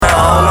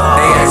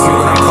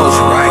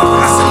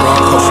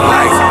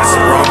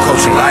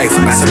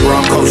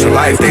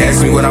life. They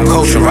ask me what I'm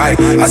coaching, right?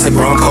 I said,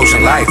 bro, I'm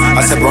coaching life.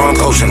 I said, bro, I'm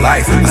coaching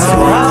life. I said,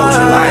 bro, I'm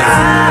coaching life.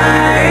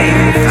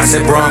 I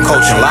said, bro, I'm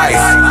coaching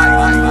life.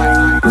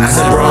 I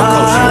said, bro, I'm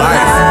coaching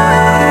life.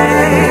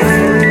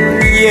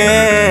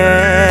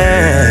 Yeah.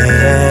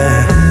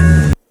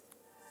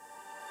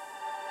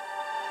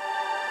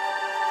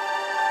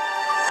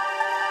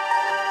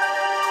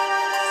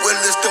 Well,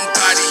 it's them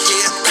body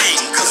head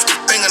bangers,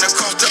 banging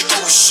across the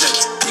ocean.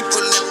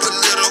 People in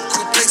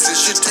political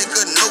places should take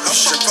a notion.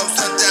 From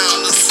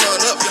sundown to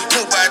sun up,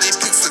 nobody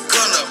picks a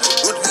gun up.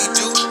 What we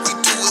do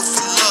it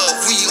for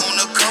love. We on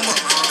the come up.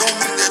 Don't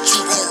mean that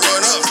you gon'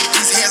 run up.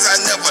 These hands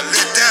I never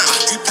let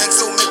down. You think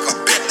so? Make a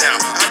bet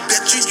now. I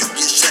bet you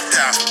get shut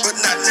down, but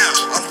not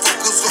now. I'm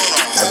focused on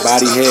a whole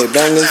Body head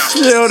bangers.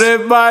 Yo,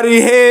 that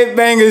body head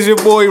bangers, your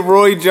boy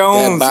Roy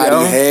Jones. That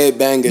body head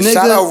bangers. Nigga,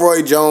 Shout out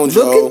Roy Jones,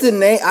 look yo. at the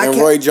name. And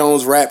Roy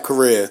Jones' rap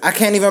career. I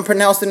can't even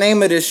pronounce the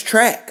name of this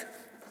track.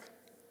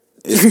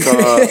 It's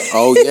called,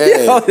 oh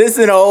yeah. Yo, this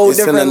in a whole It's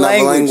in different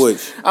another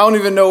language. I don't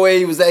even know where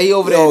he was at. He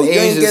over there in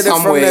Asia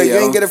somewhere. You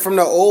ain't get it from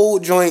the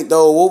old joint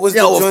though. What was the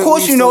joint? Of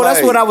course you know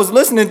that's what I was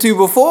listening to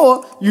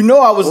before. You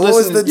know I was listening.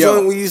 What was the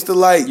joint we used to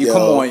like? You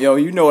come on, yo.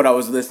 You know what I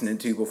was listening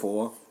to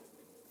before.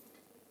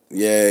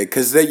 Yeah,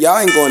 cause y'all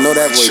ain't gonna know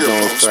that Roy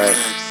Jones track.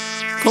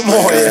 Come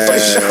on, yeah,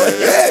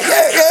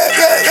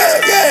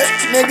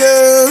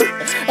 nigga.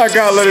 I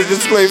gotta let it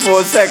just play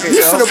for a second.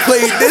 You should have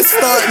played this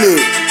starting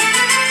it.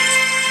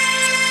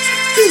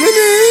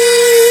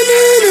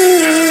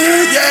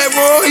 Yeah,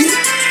 Roy.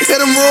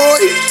 Hit him,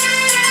 Roy.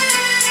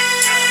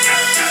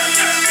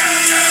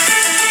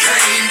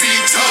 Can't be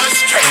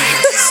touched,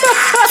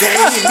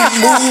 Can't be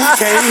moved,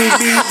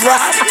 can't be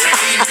rocked.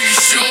 can't be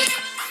shook.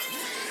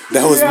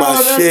 That was my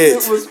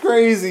shit. It was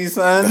crazy,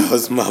 son. That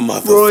was my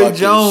motherfucking Roy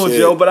Jones, shit.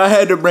 yo. But I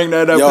had to bring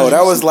that up. Yo,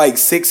 that was like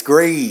 6th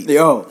grade.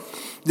 Yo,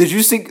 did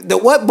you see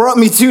what brought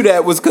me to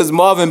that was because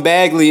Marvin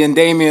Bagley and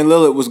Damian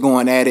Lillard was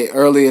going at it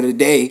earlier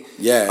today.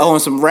 Yeah. On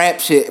some rap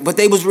shit, but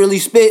they was really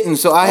spitting,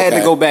 so I had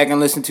to go back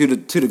and listen to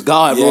the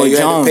God Yeah, Roy you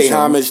Jones. had to pay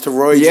homage to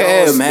Roy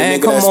yeah, Jones. man,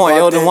 the nigga come on,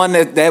 yo, the that. one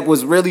that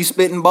was really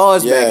spitting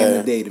bars back in Yeah.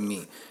 the day to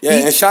me. Yeah,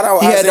 and shout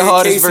out he had the Isaiah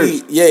hardest Casey.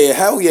 verse. Yeah,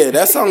 hell yeah,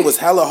 that song was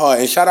hella hard.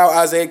 And shout out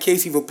Isaiah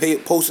Casey for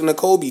posting the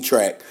Kobe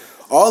track.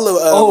 All the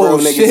real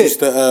niggas used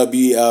to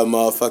be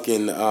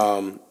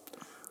motherfucking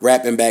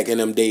rapping back in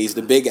them days.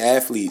 The big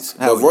athletes.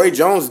 Hell but Roy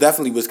Jones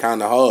definitely was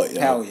kind of hard.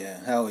 Yo.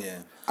 Hell yeah.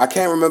 I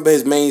can't remember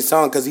his main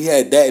song because he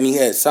had that and he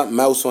had something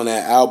else on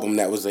that album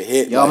that was a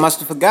hit. Y'all must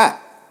have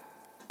forgot.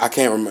 I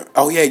can't remember.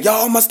 Oh yeah,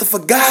 y'all must have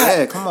forgot.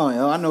 Yeah, come on,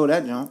 yo, I know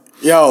that junk.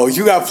 Yo,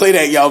 you gotta play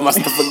that. Y'all must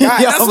have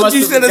forgot. That's what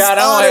you should have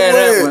started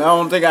with. I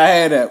don't think I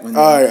had that one.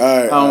 All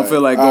right. I don't feel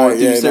like going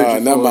through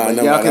searching never for it. mind.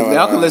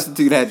 Y'all can listen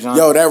to that, John.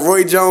 Yo, that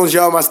Roy Jones,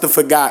 y'all must have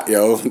forgot,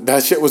 yo.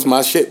 That shit was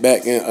my shit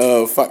back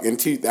in fucking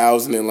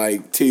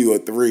 2002 or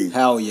 3.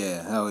 Hell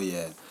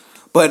yeah.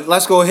 But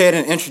let's go ahead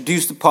and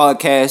introduce the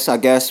podcast, I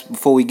guess,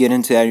 before we get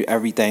into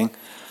everything.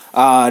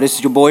 This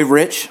is your boy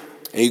Rich.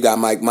 And you got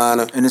Mike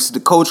Minor. And this is the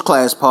Coach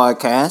Class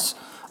Podcast.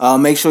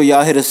 Make sure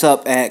y'all hit us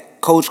up at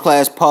Coach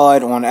Class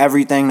Pod on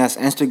everything. That's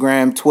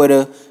Instagram,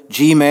 Twitter,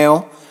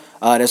 Gmail.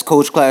 That's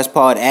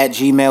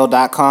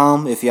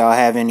CoachClassPod@gmail.com. If y'all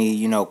have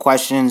any,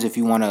 questions, if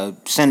you want to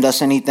send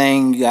us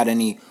anything, you got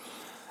any,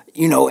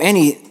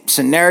 any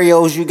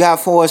scenarios you got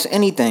for us,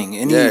 anything.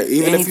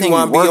 Even if you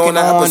want to be on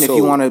the episode. If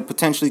you want to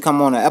potentially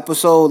come on an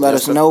episode, let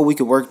us know. We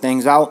could work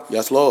things out.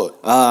 Yes, Lord.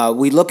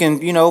 We looking,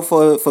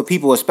 for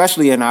people,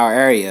 especially in our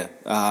area.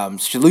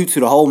 Salute to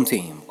the home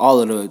team,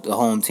 all of the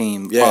home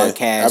team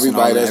podcasts.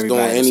 Everybody that's doing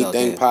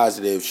anything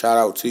positive, shout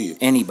out to you.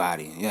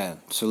 Anybody, yeah.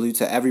 Salute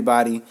to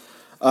everybody.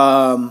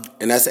 And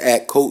that's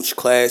at Coach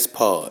Class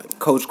Pod.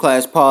 Coach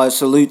Class Pod.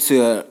 Salute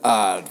to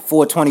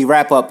 420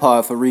 Wrap Up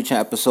Pod for reaching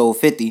episode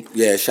 50.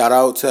 Yeah, shout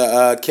out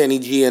to Kenny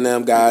G and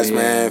them guys,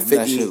 man.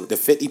 50, the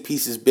 50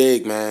 piece is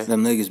big, man.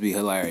 Them niggas be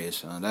hilarious,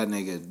 son. That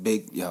nigga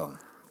big, yo.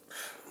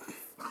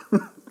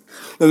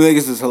 Them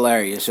niggas is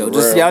hilarious, yo.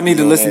 Just y'all need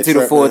to listen to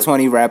the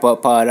 420 Wrap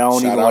Up Pod. I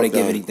don't even want to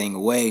give anything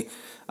away.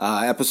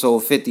 Episode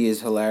 50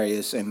 is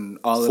hilarious, and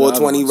all of the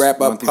 420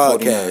 Wrap Up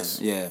Podcast.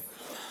 Yeah.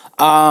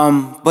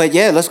 But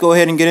yeah, let's go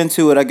ahead and get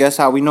into it. I guess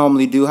how we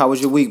normally do. How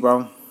was your week,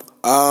 bro?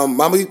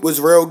 My week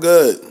was real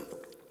good.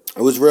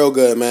 It was real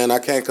good, man. I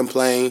can't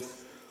complain.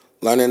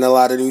 Learning a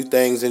lot of new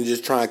things and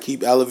just trying to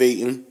keep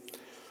elevating.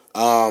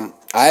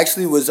 I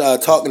actually was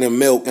talking to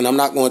Milk, and I'm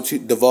not going to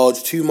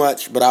divulge too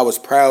much, but I was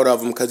proud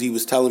of him because he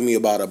was telling me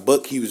about a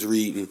book he was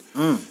reading.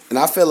 And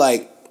I feel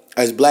like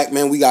as black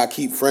men, we got to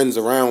keep friends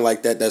around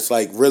like that that's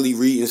like really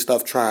reading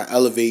stuff, trying to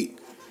elevate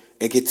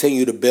and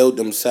continue to build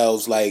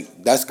themselves.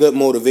 Like, that's good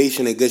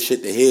motivation and good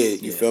shit to hear,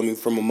 you feel me,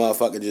 from a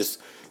motherfucker just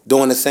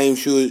doing the same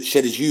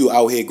shit as you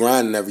out here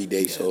grinding every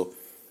day. So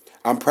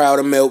I'm proud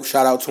of Milk.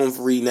 Shout out to him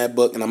for reading that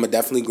book, and I'm going to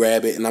definitely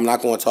grab it, and I'm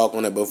not going to talk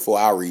on it before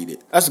I read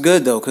it. That's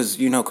good, though, because,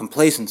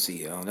 complacency,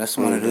 yo. That's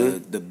one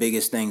of the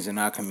biggest things in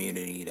our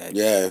community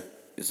that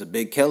is a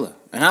big killer.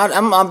 And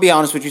I'll be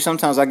honest with you,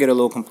 sometimes I get a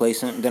little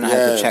complacent, and then I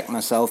have to check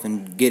myself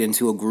and get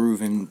into a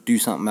groove and do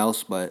something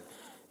else, but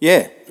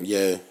Yeah.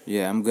 Yeah.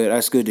 Yeah, I'm good.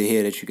 That's good to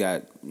hear that you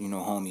got,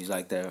 homies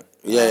like that.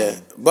 Yeah.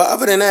 But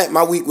other than that,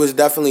 my week was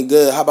definitely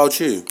good. How about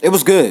you? It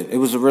was good. It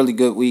was a really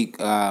good week.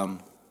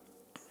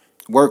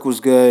 Work was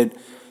good.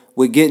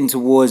 We're getting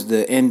towards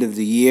the end of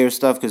the year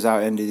stuff because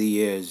our end of the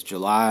year is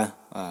July.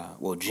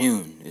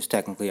 June is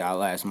technically our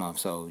last month,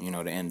 so the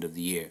end of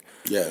the year.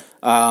 Yeah.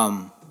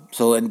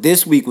 So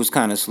this week was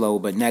kind of slow,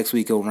 but next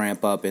week it'll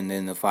ramp up, and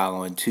then the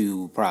following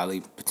 2,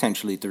 probably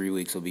potentially 3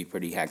 weeks will be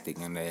pretty hectic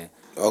in there.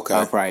 Okay.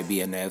 I'll probably be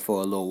in there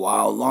for a little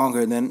while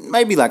longer than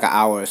maybe like an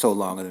hour or so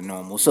longer than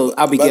normal. So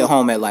I'll be getting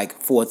home at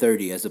like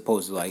 4:30 as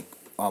opposed to like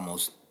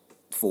almost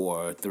 4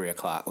 or 3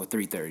 o'clock or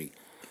 3:30.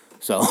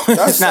 So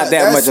it's not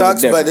that much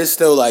sucks, of a difference. but it's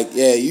still like,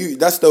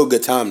 that's still a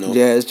good time though.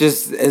 Yeah, it's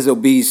just it'll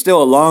be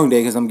still a long day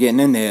because I'm getting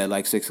in there at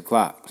like 6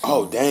 o'clock. So,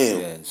 Oh damn.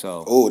 Yeah,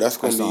 so that's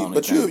gonna the be. only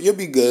But thing. you'll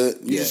be good.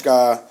 You just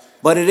gotta.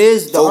 But it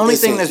is the only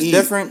focus thing and that's eat.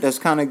 different that's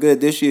kind of good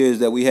this year is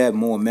that we have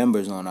more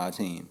members on our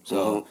team.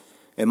 So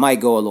it might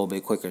go a little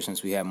bit quicker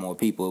since we have more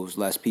people. It was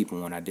less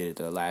people when I did it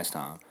the last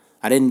time.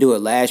 I didn't do it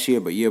last year,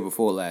 but year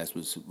before last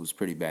was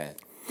pretty bad.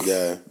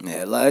 Yeah.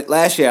 Yeah,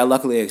 last year I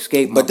luckily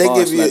escaped. But my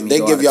boss let me they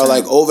go give out y'all of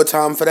like town.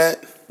 overtime for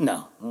that?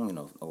 No, I don't get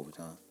no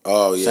overtime.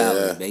 Oh yeah.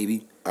 Salary,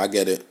 baby. I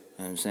get it. You know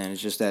what I'm saying?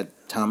 It's just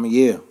that time of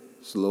year.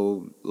 It's a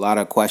lot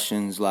of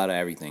questions, a lot of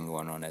everything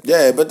going on at that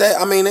Yeah, time. but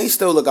they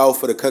still look out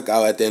for the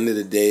cookout at the end of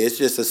the day. It's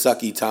just a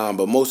sucky time,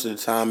 but most of the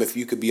time, if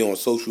you could be on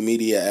social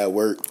media at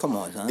work, Come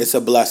on, son. it's a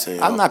blessing.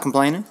 I'm not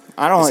complaining.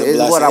 I don't. It's a It's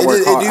what I blessing. work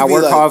It hard. do I be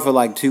work like- hard for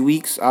like 2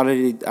 weeks out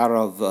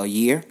of a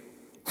year.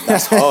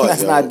 That's hard.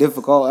 That's yo. not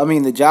difficult. I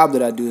mean, the job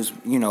that I do is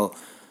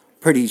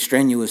pretty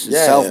strenuous Yeah,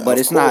 itself, but of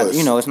it's not. course.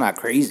 It's not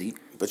crazy.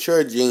 But you're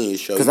a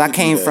genius, yo. Because You I could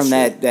came do from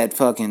shit. that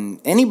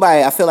fucking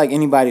anybody. I feel like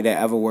anybody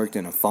that ever worked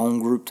in a phone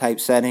group type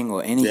setting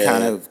or any Yeah.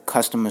 kind of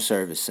customer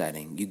service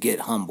setting, you get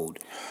humbled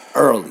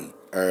early.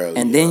 Early,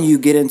 And then you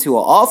get into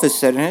an office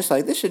setting, it's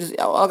like, this shit is,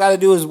 all I gotta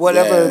do is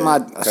whatever my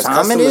 'Cause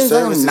assignment customer is, I'm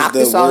service gonna knock the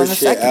this out in a worst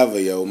shit second. ever,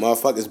 yo.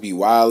 Motherfuckers be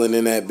wilding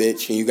in that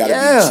bitch, and you gotta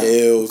be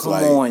chills. Come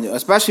like, on,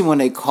 especially when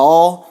they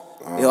call.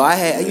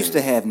 I used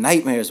to have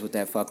nightmares with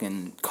that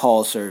fucking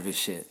call service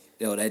shit.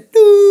 Yo, that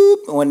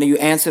doop when you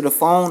answer the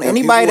phone. And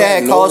Anybody people that have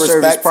had no call service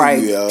respect for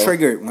probably you, yo.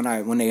 triggered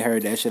when they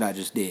heard that shit I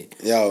just did.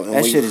 Yo, and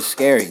that when shit is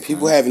scary.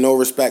 People son. have no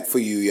respect for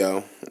you,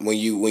 yo.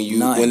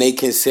 None. When they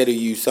consider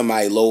you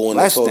somebody low on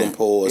Less the totem than,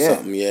 pole or yeah.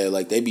 something, yeah,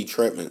 like they be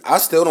tripping. I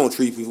still don't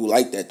treat people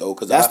like that though,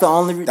 cause That's the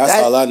only.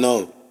 That's all I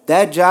know.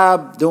 That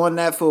job, doing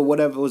that for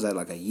whatever was that,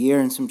 like a year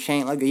and some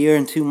change, like a year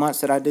and 2 months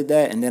that I did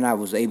that, and then I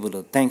was able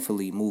to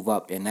thankfully move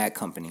up in that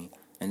company,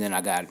 and then I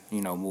got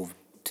moved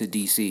to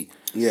DC.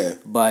 Yeah.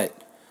 But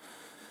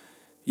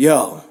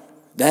yo,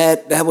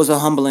 that was a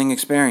humbling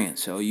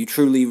experience. So you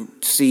truly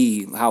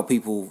see how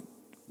people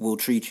will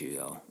treat you,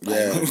 yo.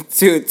 Like,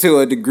 to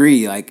a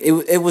degree, like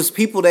it was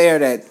people there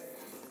that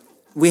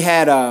we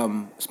had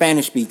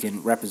Spanish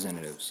speaking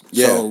representatives.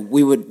 Yeah. So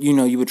we would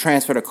you would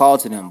transfer the call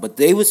to them, but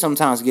they would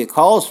sometimes get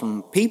calls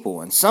from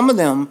people, and some of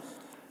them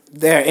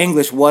their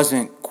English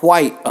wasn't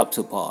quite up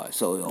to par.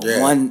 So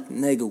Yeah. one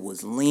nigga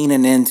was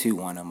leaning into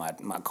one of my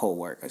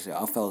coworkers.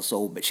 I felt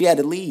so bad. She had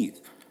to leave.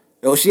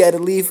 Yo, she had to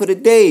leave for the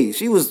day.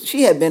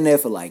 She had been there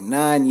for like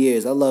 9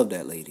 years. I love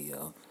that lady,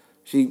 yo.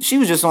 She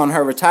was just on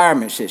her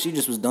retirement shit. She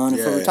just was doing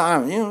it for Yeah.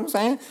 retirement. You know what I'm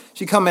saying?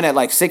 She come in at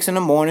like 6 in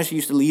the morning. She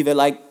used to leave at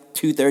like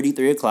 2:30,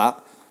 3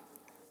 o'clock.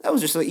 That was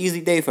just an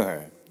easy day for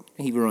her.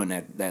 He ruined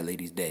that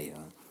lady's day,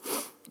 yo.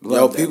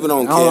 Love that people lady.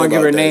 don't I don't care want to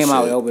give her about that name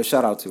out, shit. yo, but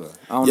shout out to her.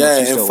 I don't know Yeah, if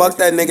she's and still fuck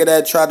that working. nigga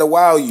that tried to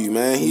wow you,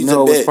 man. He's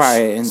know a it's bitch.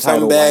 probably an Something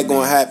entitled bad white gonna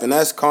man. happen.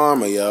 That's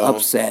karma, yo.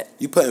 Upset.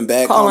 You putting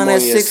bad Calling karma at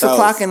on 6 yourself.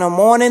 o'clock in the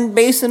morning,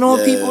 basing on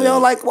Yeah. people, yo.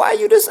 Like, why are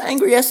you this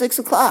angry at 6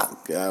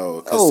 o'clock?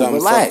 Yo, cause Oh, something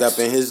relax. fucked up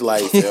in his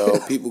life, yo.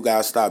 People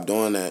gotta stop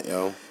doing that,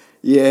 yo.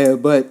 Yeah,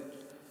 but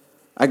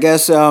I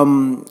guess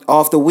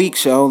off the week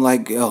show,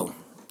 like, yo,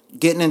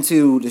 getting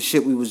into the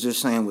shit we was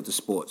just saying with the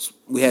sports.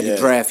 We had Yeah. the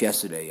draft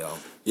yesterday, yo.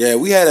 Yeah,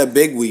 we had a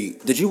big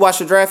week. Did you watch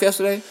the draft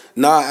yesterday?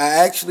 Nah, I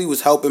actually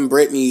was helping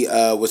Brittany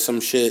with some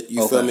shit.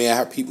 You feel Okay. me? At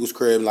her people's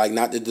crib, like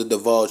not to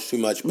divulge too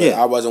much, but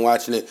Yeah. I wasn't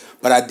watching it.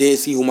 But I did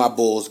see who my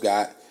Bulls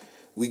got.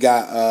 We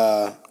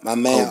got my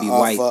man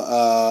Kobe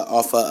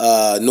off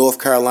of North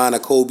Carolina,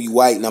 Kobe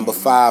White, number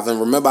 5. And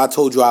remember, I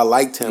told you I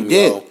liked him. You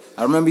did. Yo.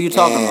 I remember you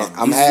talking And about him.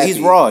 I'm He's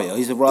happy. raw, yo.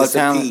 He's a raw It's a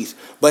talent. piece.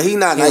 But he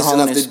not He'll nice hone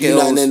enough his to do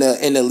nothing skills.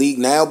 in the league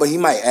now. But he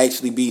might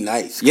actually be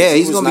nice. 'Cause Yeah, he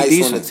he's was gonna be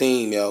nice on the decent.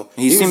 team, yo.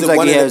 He He seems was like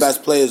one he of has- the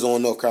best players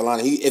on North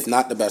Carolina. If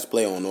not the best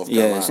player on North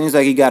Carolina. Yeah, it seems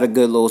like he got a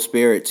good little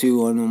spirit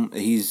too on him.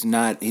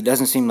 He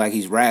doesn't seem like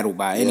he's rattled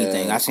by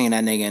anything. Yeah. I seen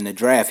that nigga in the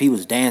draft. He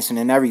was dancing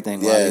and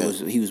everything while Yeah.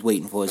 he was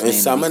waiting for his And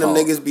name some to of be them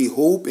called. niggas be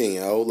hooping,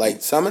 yo.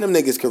 Like some of them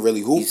niggas could really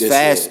hoop He's this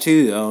fast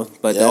year. too, yo.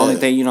 But the Yeah. only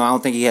thing, I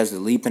don't think he has the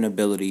leaping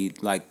ability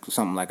like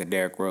something like a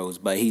Derrick Rose.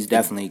 But he's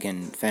definitely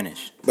can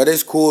finish. But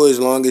it's cool as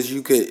long as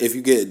you could, if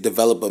you could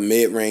develop a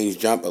mid-range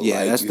jumper. Yeah,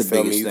 like, that's you the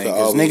feel biggest me? You thing, could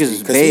 'cause always niggas be-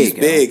 is 'cause big, he's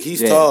big, yo.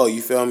 he's Yeah. tall.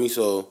 You feel me?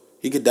 So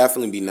he could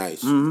definitely be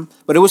nice.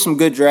 But it was some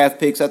good draft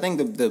picks. I think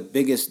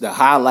the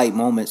highlight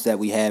moments that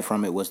we had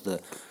from it was the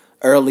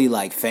early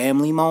like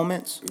family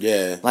moments.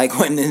 Yeah. Like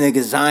when the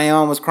nigga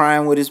Zion was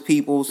crying with his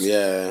peoples.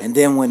 Yeah. And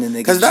then when the nigga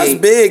Because that's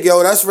big,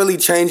 yo. That's really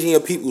changing your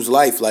people's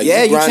life. Like,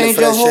 yeah, you grinding change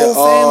for your that whole shit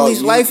all-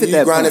 family's life at you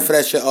that grinding point. for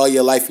that shit all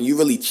your life, and you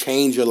really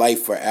change your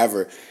life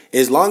forever.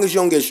 As long as you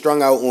don't get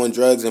strung out on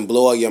drugs and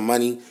blow all your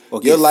money,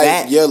 Or your get life,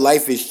 fat. your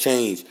life is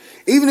changed.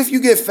 Even if you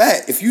get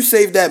fat, if you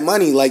save that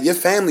money, like your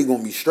family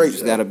gonna be straight. You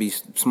just gotta be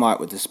smart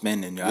with the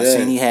spending. Yo. I Yeah.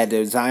 seen he had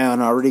the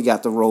Zion already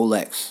got the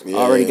Rolex, Yeah.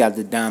 already got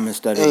the diamond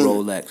studded And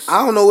Rolex.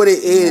 I don't know what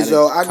it is, Not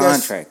a yo. I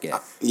guess contract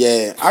yet.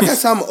 Yeah, I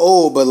guess I'm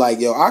old, but like,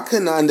 yo, I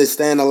couldn't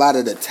understand a lot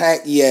of the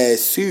tacky ass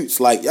suits.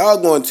 Like, y'all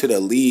going to the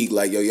league,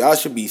 like, yo, y'all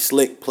should be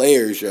slick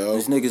players, yo.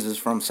 These niggas is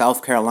from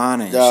South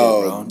Carolina and Yo,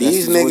 shit, bro.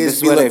 these This niggas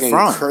is be where they looking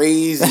from.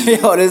 crazy.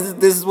 Yo,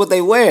 this is what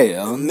they wear,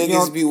 yo. You know?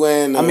 Niggas be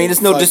wearing. I mean,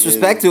 it's no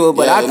disrespect to it,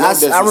 but I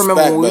remember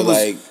when we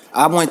was.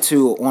 I went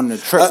to on the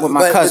trip with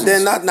my cousins.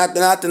 But then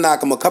not to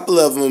knock them. A couple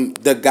of them,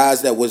 the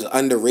guys that was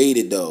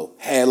underrated though,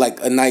 had like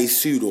a nice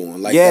suit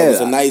on. Like that was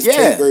a nice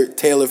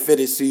tailor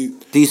fitted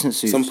suit. Decent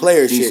suits. Some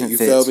player Decent shit. You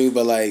fits. feel me?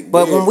 But like,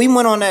 But yeah. when we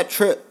went on that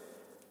trip,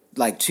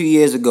 like 2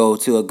 years ago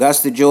to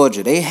Augusta,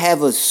 Georgia, they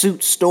have a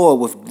suit store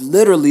with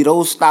literally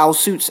those style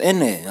suits in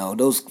there. You know,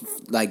 those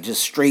like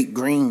just straight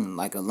green,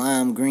 like a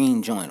lime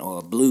green joint or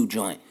a blue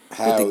joint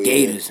with the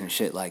gators and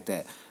shit like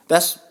that.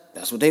 That's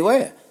what they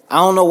wear. I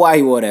don't know why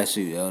he wore that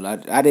suit, yo.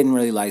 I didn't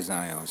really like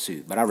Zion's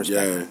suit, but I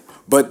respect him.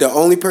 But the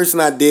only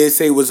person I did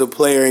say was a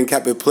player and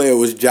kept it player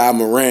was Ja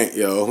Morant,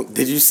 yo.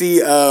 Did you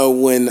see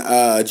when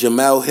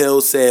Jamel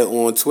Hill said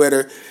on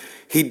Twitter,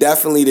 he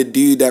definitely the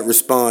dude that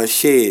responds,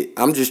 shit,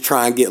 I'm just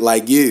trying to get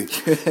like you.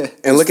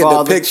 And look at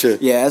the picture.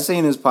 Yeah, I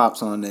seen his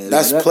pops on there.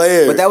 That's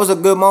player. But that was a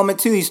good moment,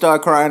 too. He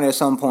started crying at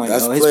some point,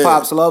 That's yo. His player.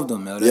 pops loved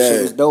him, yo. That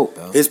shit was dope,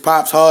 yo. His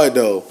pops hard,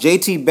 though.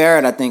 JT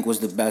Barrett, I think,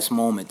 was the best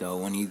moment, though,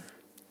 when he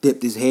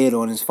dipped his head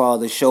on his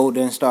father's shoulder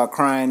and started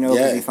crying, yo,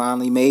 because he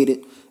finally made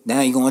it.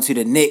 Now you going to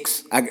the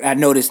Knicks. I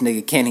know this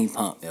nigga Kenny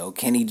Pump, yo.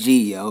 Kenny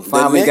G, yo.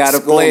 Finally got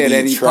a player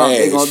that he pumped.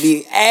 They gonna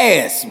be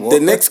ass, boy. The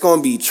Knicks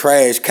gonna be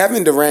trash.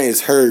 Kevin Durant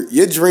is hurt.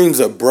 Your dreams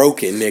are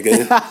broken,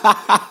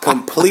 nigga.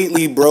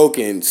 Completely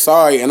broken.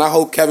 Sorry, and I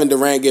hope Kevin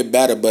Durant get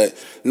better,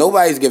 but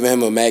nobody's giving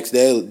him a max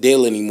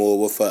deal anymore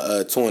with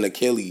a torn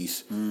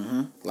Achilles.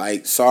 Mm-hmm.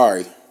 Like,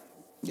 sorry.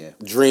 Yeah.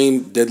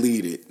 Dream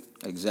deleted.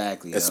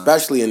 Exactly.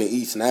 Especially in the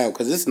East now,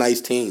 because it's nice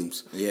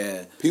teams.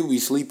 Yeah. People be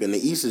sleeping. The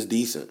East is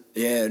decent.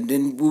 Yeah,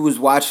 then we was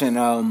watching,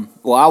 I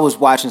was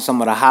watching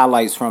some of the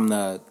highlights from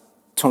the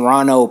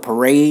Toronto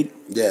parade.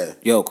 Yeah.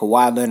 Yo,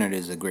 Kawhi Leonard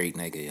is a great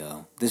nigga,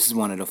 yo. This is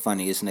one of the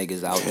funniest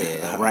niggas out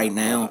there right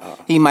now.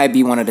 He might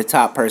be one of the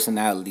top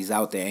personalities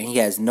out there, and he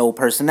has no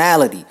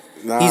personality.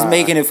 He's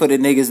making it for the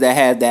niggas that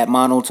have that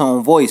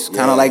monotone voice,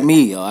 kind of like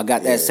me, yo. I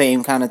got that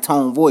same kind of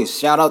tone voice.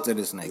 Shout out to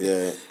this nigga.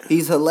 Yeah.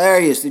 He's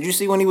hilarious. Did you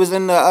see when he was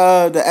in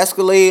the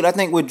Escalade, I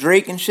think, with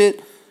Drake and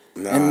shit?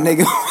 And the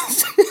nigga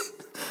was...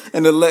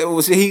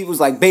 And he was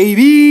like,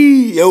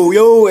 baby,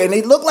 yo, and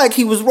it looked like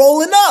he was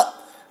rolling up.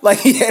 Like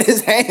he had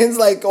his hands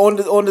like on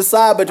the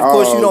side, but of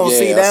course you don't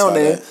see down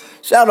there. That.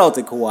 Shout out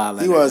to Kawhi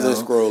Leonard. He wasn't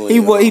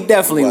scrolling. He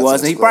definitely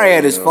wasn't. He probably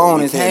had his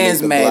phone, his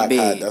hands mad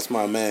big. That's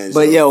my man.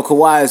 But yo,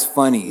 Kawhi is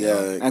funny. Yeah.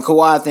 Yo. And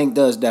Kawhi I think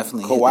does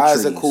definitely. Kawhi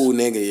is a cool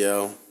nigga,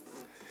 yo.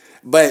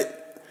 But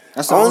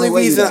that's the only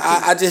reason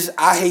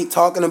I hate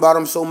talking about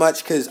him so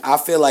much because I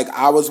feel like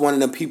I was one of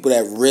the people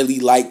that really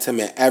liked him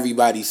and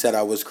everybody said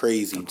I was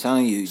crazy. I'm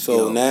telling you.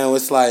 So now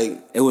it's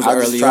like it was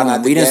early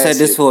on. We done said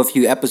this for a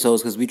few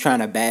episodes because we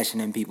trying to bash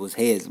it in people's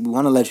heads. We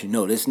want to let you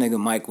know this nigga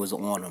Mike was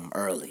on him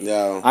early.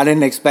 Yo, I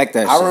didn't expect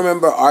that. I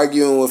remember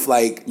arguing with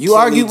like you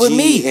argued with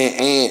me and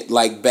Ant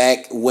like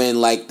back when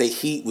like the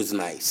Heat was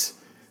nice.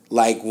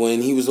 Like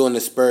when he was on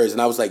the Spurs,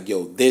 and I was like,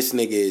 "Yo, this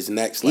nigga is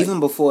next." Like, even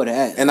before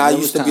that, and I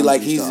used to be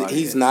like,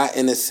 "He's not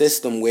in a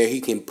system where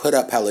he can put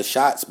up hella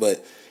shots."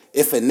 But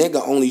if a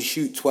nigga only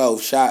shoot 12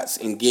 shots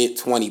and get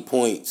 20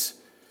 points,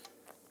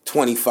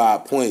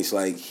 25 points,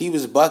 like he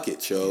was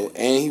buckets, yo,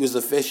 and he was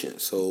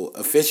efficient. So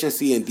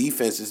efficiency and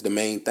defense is the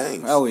main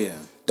thing. Oh yeah,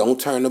 don't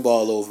turn the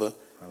ball over.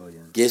 Oh yeah,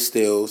 get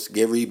steals,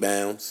 get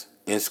rebounds,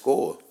 and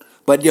score.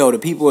 But yo, the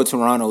people of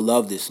Toronto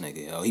love this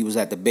nigga. Yo, he was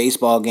at the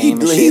baseball game.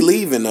 He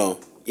leaving though.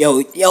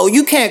 Yo,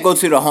 you can't go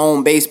to the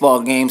home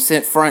baseball game,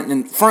 sit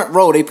front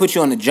row. They put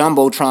you on the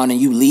jumbotron and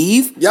you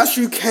leave. Yes,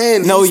 you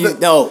can.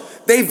 No.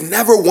 They've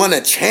never won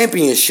a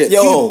championship.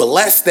 Yo. He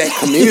blessed that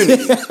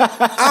community.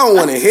 I don't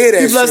want to hear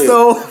that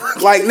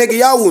shit. Like, nigga,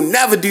 y'all will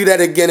never do that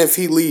again if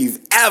he leave.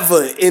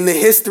 Ever in the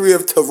history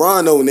of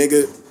Toronto,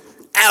 nigga.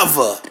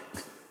 Ever.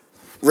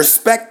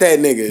 Respect that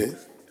nigga.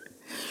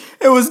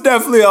 It was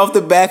definitely off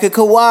the back of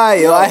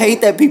Kawhi, yo. I hate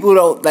that people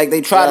don't like.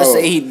 They try to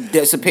say he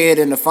disappeared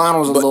in the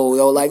finals a little,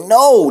 yo. Like,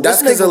 no,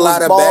 that's because a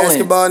lot of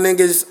basketball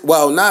niggas.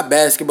 Well, not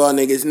basketball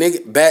niggas,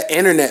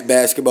 internet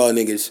basketball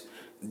niggas.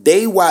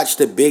 They watch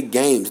the big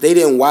games. They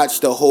didn't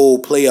watch the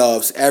whole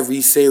playoffs, every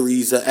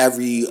series,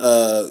 every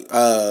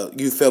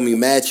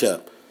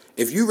matchup.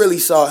 If you really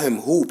saw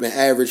him hoop and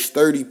average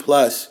 30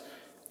 plus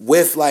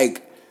with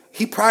like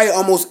he probably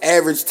almost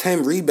averaged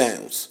 10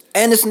 rebounds.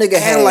 And this nigga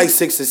had And like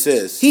 6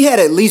 assists. He had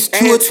at least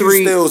two or and 2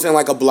 three steals and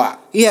like a block.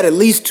 He had at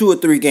least 2 or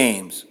 3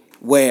 games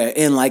where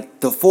in like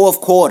the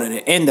fourth quarter,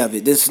 the end of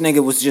it, this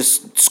nigga was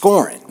just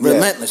scoring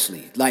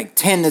relentlessly, like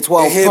 10 to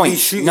 12 And he'll points. be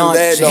shooting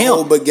bad the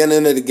whole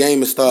beginning of the game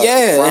and start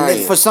and crying.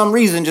 then for some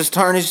reason just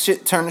turn the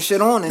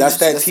shit on. And That's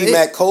that that's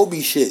T-Mac Kobe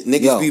shit.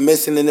 Niggas be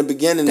missing in the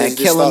beginning. That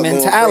just killer start going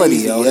mentality,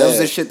 crazy. yo. Yeah. That was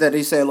the shit that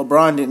they said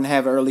LeBron didn't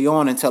have early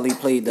on until he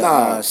played the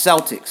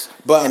Celtics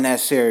in that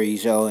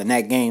series, yo. In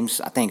that game,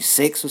 I think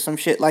 6 or some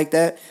shit like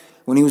that.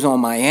 When he was on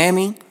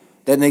Miami,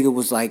 that nigga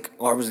was like,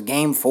 or it was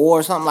game 4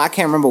 or something. I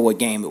can't remember what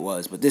game it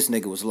was, but this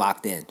nigga was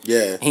locked in.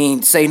 Yeah. He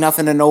ain't say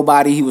nothing to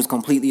nobody. He was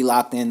completely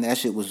locked in. That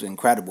shit was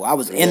incredible. I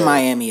was in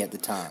Miami at the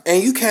time.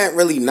 And you can't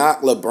really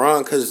knock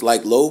LeBron because,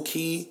 like,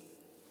 low-key,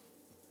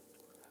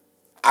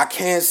 I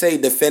can't say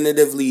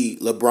definitively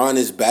LeBron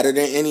is better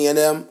than any of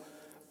them,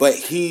 but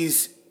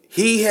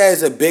he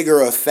has a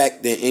bigger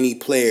effect than any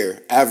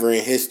player ever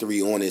in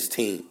history on his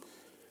team.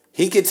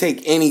 He could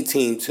take any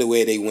team to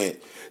where they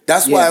went.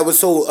 That's why it was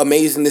so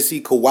amazing to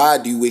see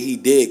Kawhi do what he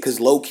did, because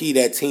low-key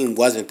that team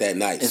wasn't that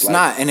nice. It's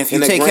not. And if you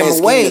take him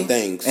away,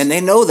 and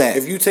they know that.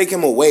 If you take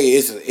him away,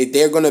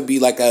 they're going to be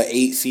like an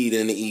 8 seed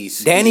in the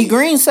East. Danny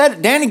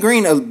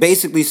Green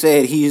basically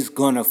said he's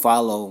going to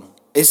follow.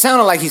 It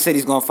sounded like he said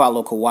he's going to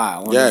follow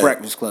Kawhi on the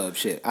Breakfast Club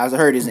shit. I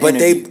heard his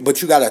interview.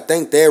 But you got to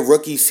think, their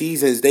rookie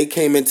seasons, they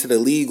came into the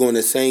league on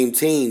the same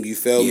team. You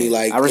feel me?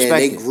 Like, I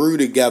respect and they grew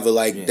together.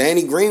 Like,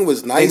 Danny Green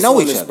was nice they know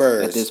on each the Spurs.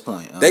 other at this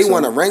point. They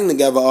won a ring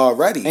together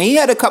already. And he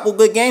had a couple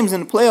good games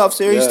in the playoff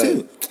series,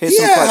 too. Hit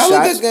some clutch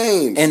shots. Good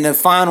games. In the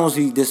finals,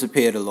 he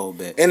disappeared a little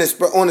bit. And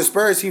on the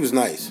Spurs, he was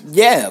nice.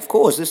 Yeah, of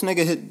course. This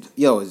nigga hit,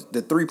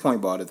 the 3-point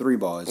ball, the 3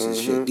 ball is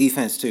his shit.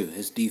 Defense, too.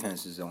 His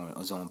defense is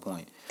on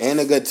point. And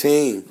a good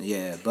team.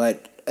 Yeah,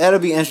 but that'll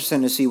be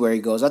interesting to see where he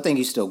goes. I think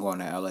he's still going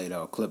to LA,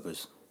 though,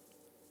 Clippers.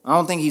 I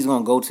don't think he's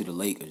going to go to the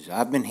Lakers.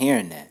 I've been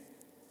hearing that.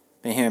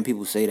 Been hearing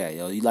people say that,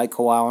 yo. You like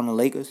Kawhi on the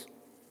Lakers?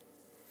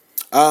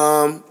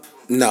 No.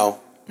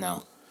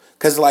 No.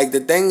 Because, like, the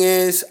thing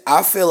is,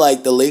 I feel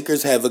like the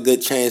Lakers have a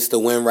good chance to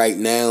win right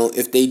now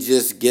if they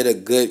just get a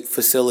good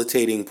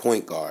facilitating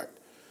point guard.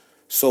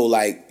 So,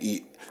 like,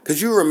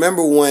 because you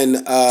remember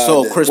when...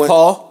 Chris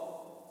Paul?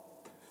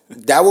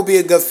 That would be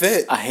a good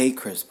fit. I hate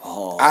Chris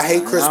Paul. I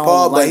hate Chris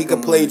Paul, but he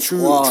could play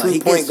true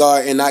point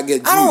guard and not get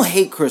juiced. I don't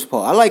hate Chris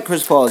Paul. I like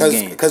Chris Paul's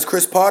game. Because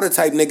Chris Paul the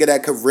type nigga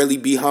that could really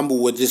be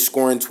humble with just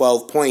scoring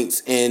 12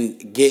 points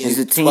and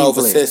getting 12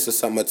 assists or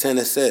something, or 10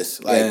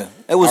 assists. Like,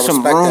 it was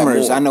some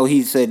rumors. I know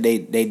he said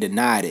they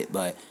denied it,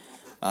 but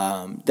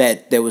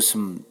that there was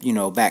some,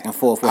 back and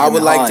forth with him. I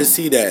would like to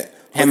see that.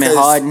 Him and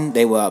Harden,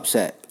 they were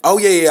upset. Oh,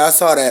 yeah, I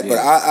saw that. Yeah. But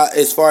I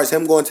as far as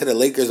him going to the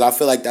Lakers, I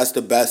feel like that's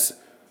the best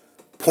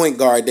point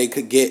guard they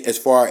could get as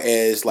far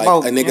as like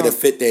a nigga to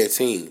fit their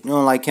team. You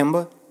don't like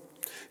Kemba?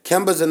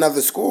 Kemba's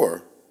another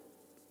scorer.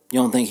 You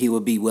don't think he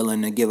would be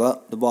willing to give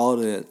up the ball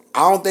to...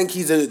 I don't think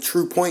he's a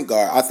true point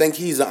guard. I think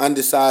he's an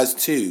undersized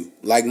 2,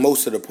 like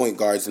most of the point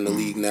guards in the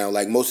league now.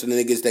 Like most of the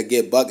niggas that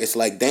get buckets,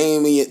 like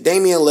Damian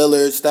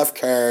Lillard, Steph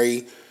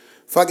Curry,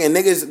 fucking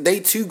niggas, they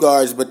 2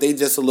 guards, but they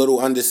just a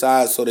little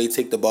undersized, so they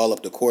take the ball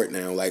up the court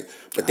now. Like,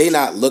 but they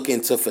not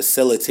looking to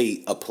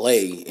facilitate a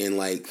play and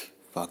like...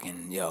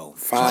 Fucking,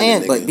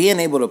 but being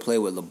able to play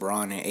with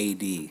LeBron and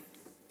AD,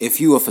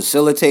 if you a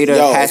facilitator,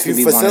 has to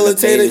be one of the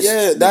biggest,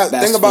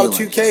 thing about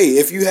 2K,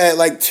 if you had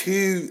like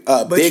 2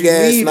 big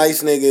ass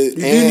nice niggas,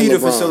 you need LeBron. A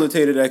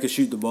facilitator that can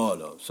shoot the ball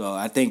though. So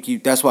I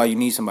think that's why you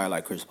need somebody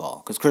like Chris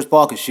Paul, because Chris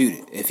Paul can shoot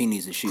it if he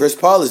needs to shoot. Chris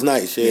Paul is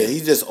nice,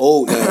 he's just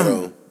old now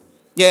though.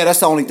 Yeah, that's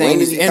the only thing. When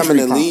did he come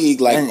in the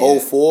league? Like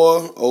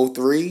 04,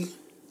 03?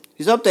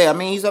 He's up there. I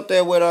mean, he's up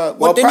there with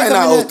well, probably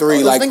not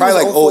 03, like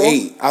probably like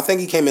 08. I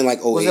think he came in like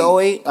 08. Was it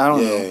 08? I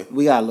don't know.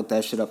 We gotta look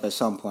that shit up at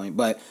some point.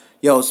 But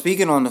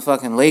speaking on the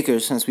fucking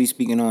Lakers, since we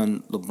speaking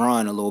on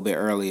LeBron a little bit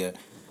earlier,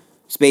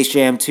 Space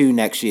Jam 2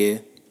 next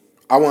year.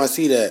 I want to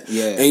see that.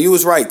 Yeah. And you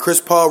was right. Chris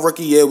Paul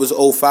rookie year was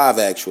 05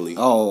 actually.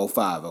 Oh,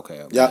 05.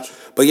 Okay. Yeah.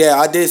 But yeah,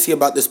 I did see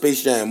about the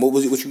Space Jam.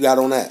 What you got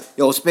on that?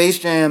 Space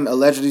Jam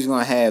allegedly is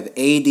gonna have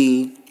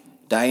AD,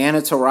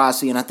 Diana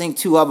Taurasi, and I think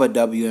 2 other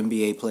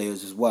WNBA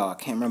players as well. I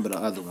can't remember the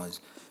other ones.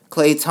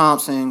 Klay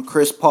Thompson,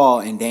 Chris Paul,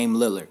 and Dame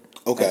Lillard.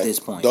 Okay. At this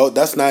point,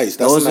 that's nice.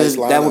 That's a nice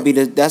lineup. That would be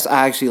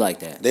I actually like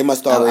that. They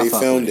must already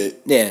filmed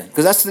it. Yeah,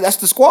 because that's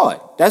the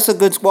squad. That's a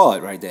good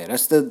squad right there.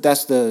 That's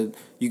the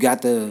you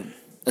got the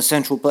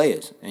essential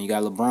players, and you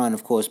got LeBron,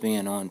 of course,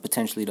 being on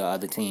potentially the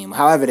other team.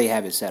 However they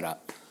have it set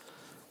up.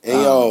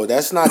 And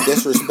that's not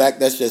disrespect.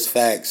 That's just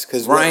facts.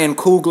 Because Ryan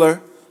Coogler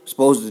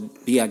supposed to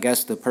be, I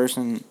guess, the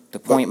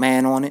point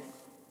man on it.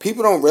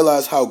 People don't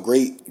realize how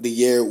great the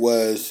year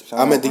was.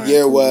 The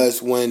year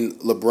was when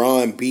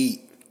LeBron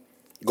beat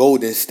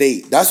Golden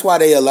State. That's why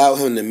they allowed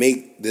him to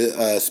make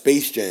the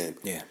Space Jam.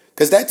 Yeah.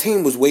 Because that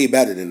team was way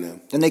better than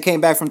them. And they came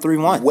back from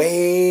 3-1.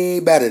 Way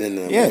better than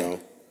them. Yeah.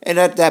 And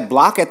that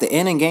block at the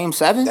end in Game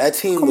 7? That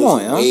team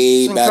was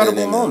way better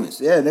than moments.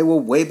 them. Yeah, they were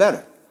way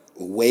better.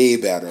 Way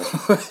better.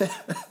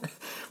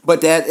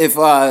 But that if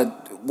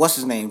what's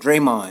his name,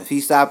 Draymond. If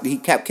he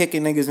kept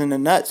kicking niggas in the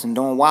nuts and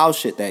doing wild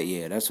shit that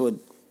year.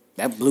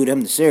 That blew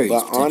them to series.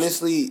 But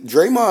honestly,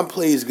 Draymond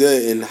plays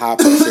good in high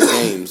pressure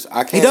games.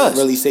 I can't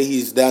really say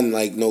he's done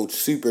like no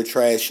super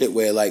trash shit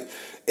where like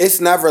it's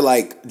never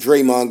like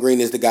Draymond Green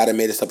is the guy that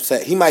made us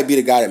upset. He might be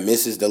the guy that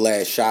misses the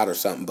last shot or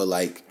something, but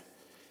like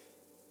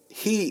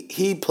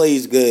he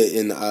plays good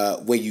in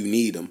when you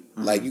need him.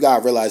 Mm-hmm. Like you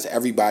gotta realize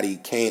everybody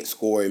can't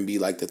score and be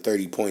like the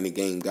 30-point a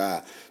game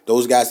guy.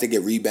 Those guys that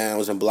get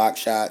rebounds and block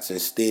shots and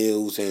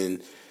steals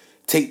and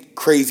take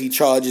crazy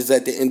charges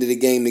at the end of the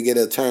game to get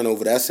a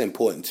turnover. That's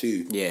important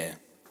too. Yeah.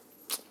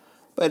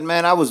 But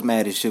man, I was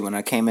mad as shit when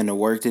I came into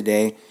work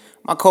today.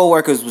 My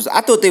coworkers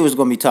I thought they was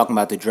gonna be talking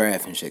about the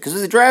draft and shit. Cause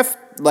the draft,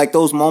 like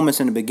those moments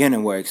in the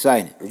beginning were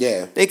exciting.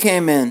 Yeah. They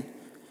came in.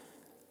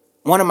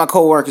 One of my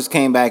coworkers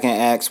came back and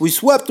asked, "We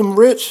swept them,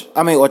 Rich?"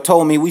 Or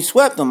told me we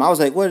swept them. I was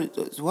like,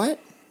 "What?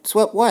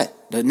 Swept what?"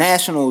 The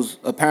Nationals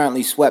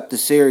apparently swept the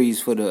series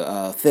for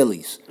the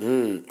Phillies.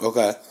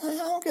 Okay. I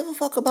don't give a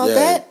fuck about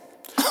that.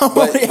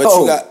 But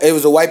it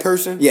was a white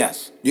person?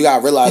 Yes. You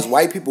gotta realize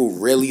white people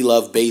really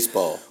love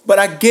baseball. But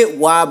I get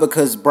why,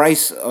 because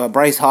Bryce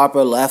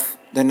Harper left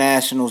the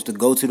Nationals to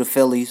go to the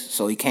Phillies,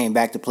 so he came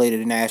back to play to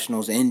the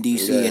Nationals in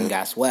DC and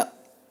got swept.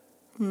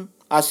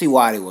 I see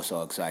why they were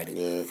so excited.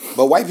 Yeah.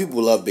 But white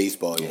people love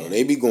baseball, yo.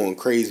 They be going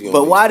crazy on But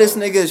baseball. why this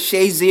nigga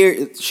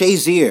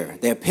Shazier,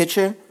 their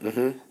pitcher,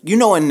 you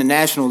know in the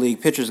National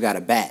League, pitchers got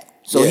a bat.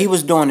 So he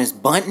was doing his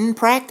bunting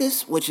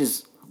practice, which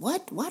is,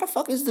 what? Why the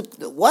fuck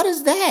what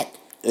is that?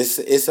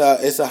 It's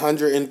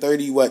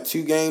 130,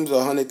 2 games or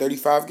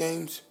 135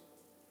 games?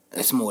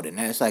 It's more than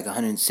that. It's like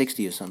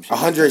 160 or some shit.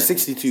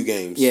 162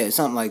 games. Yeah,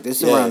 something like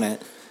this. Around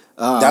that.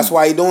 That's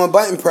why he doing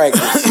button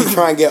practice. He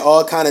trying to get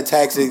all kind of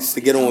tactics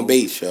to get on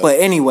base, yo. But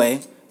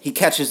anyway, he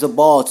catches the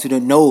ball to the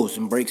nose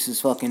and breaks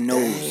his fucking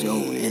nose,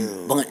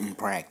 in bunting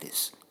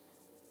practice.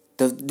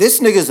 This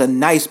nigga's a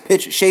nice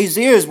pitcher.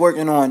 Shazier is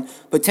working on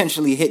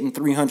potentially hitting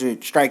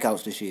 300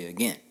 strikeouts this year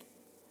again.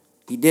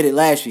 He did it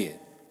last year.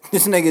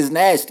 This nigga's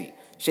nasty.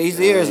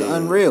 Shazier is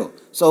unreal.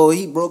 So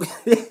he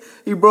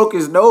broke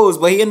his nose,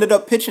 but he ended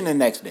up pitching the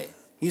next day.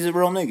 He's a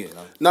real nigga.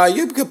 Nah,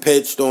 you could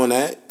pitch doing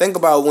that. Think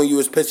about when you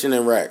was pitching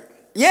in rec.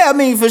 Yeah, I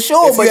mean, for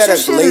sure. If but you had your a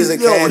shit laser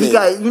is, cannon. he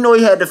got,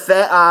 he had the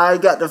fat eye,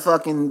 got the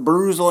fucking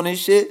bruise on his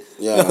shit.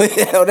 Yeah.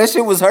 That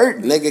shit was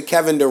hurting. Nigga,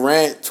 Kevin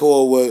Durant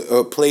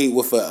played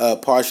with a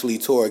partially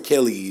tore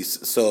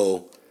Achilles,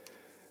 so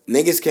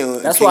niggas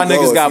can't. That's why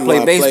niggas gotta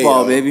play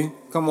baseball, baby.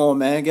 Come on,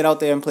 man, get out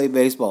there and play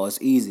baseball. It's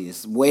easy.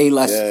 It's way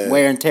less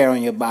wear and tear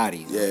on your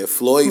body. Yeah,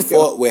 Floyd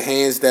fought with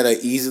hands that are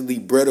easily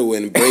brittle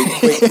and break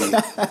quickly.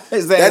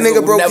 That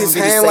nigga broke his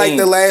hand like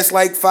the last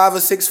 5 or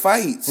 6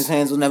 fights. His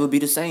hands will never be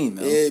the same,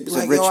 man. Yeah, He's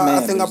a rich man. I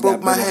think I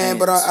broke my hand,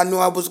 but I knew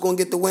I was gonna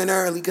get the win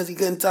early because he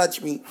couldn't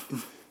touch me.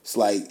 It's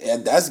like,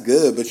 that's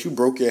good, but you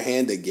broke your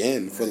hand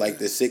again for the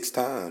 6th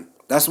time.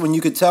 That's when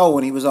you could tell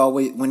when he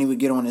would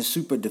get on his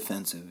super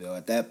defensive.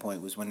 At that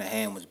point was when the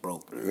hand was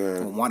broke.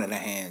 Or one of the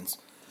hands.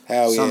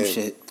 Hell Some yeah.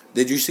 shit.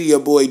 Did you see your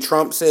boy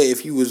Trump say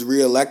if he was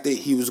reelected,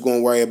 he was going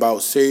to worry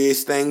about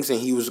serious things and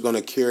he was going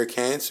to cure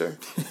cancer?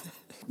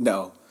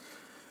 No.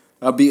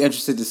 I'll be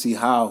interested to see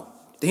how.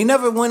 He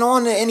never went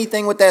on to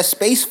anything with that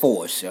Space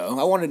Force, yo.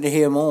 I wanted to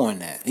hear more on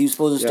that. He was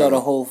supposed to start a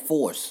whole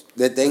force.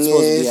 The thing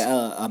supposed is,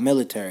 to be a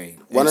military.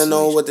 Want to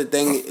know what the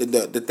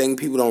thing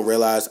people don't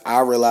realize? I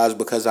realize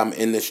because I'm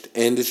in this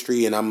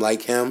industry and I'm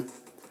like him.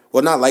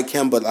 Well, not like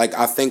him, but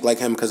I think like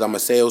him because I'm a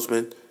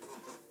salesman.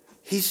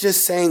 He's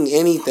just saying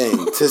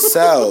anything to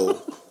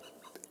sell,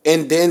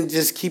 and then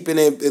just keeping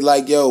it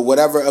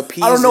whatever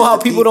appeases. I don't know how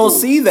people don't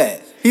see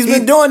that. He's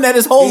been doing that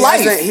his whole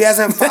life. He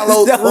hasn't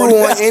followed through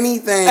on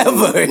anything.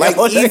 Ever.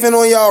 Even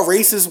on y'all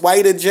racist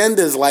white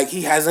agendas,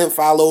 he hasn't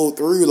followed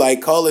through.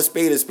 Call a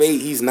spade a spade.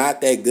 He's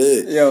not that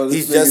good.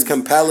 He's just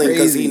compelling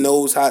because he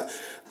knows how.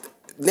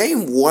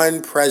 Name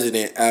one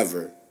president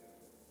ever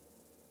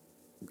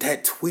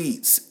that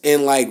tweets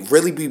and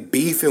really be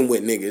beefing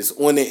with niggas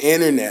on the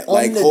internet,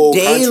 on the whole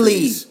daily.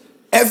 Countries.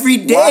 Every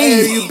day. Why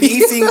are you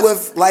beefing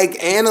with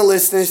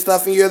analysts and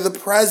stuff and you're the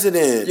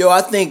president? Yo,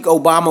 I think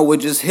Obama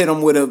would just hit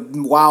him with a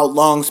wild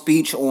long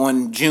speech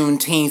on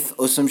Juneteenth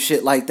or some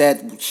shit like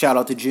that. Shout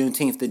out to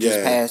Juneteenth that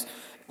just passed.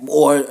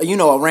 Or,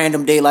 a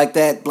random day like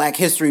that, Black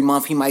History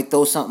Month, he might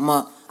throw something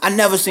up. I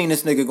never seen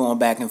this nigga going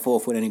back and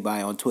forth with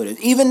anybody on Twitter.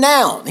 Even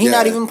now, he's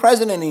not even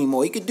president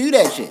anymore. He could do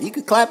that shit. He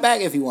could clap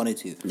back if he wanted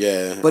to.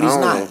 Yeah. But he's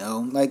not,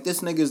 yo.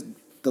 This nigga's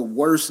the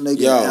worst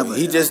nigga ever.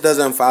 He just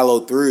doesn't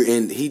follow through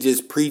and he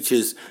just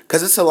preaches.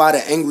 Because it's a lot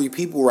of angry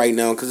people right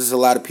now because it's a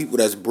lot of people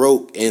that's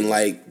broke and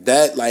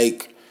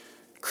that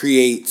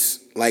creates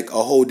a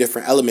whole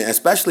different element,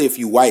 especially if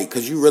you white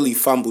because you really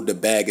fumbled the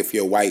bag if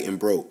you're white and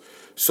broke.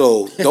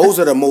 So those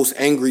are the most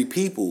angry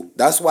people.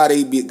 That's why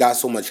they got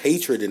so much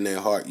hatred in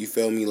their heart. You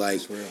feel me?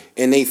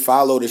 And they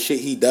follow the shit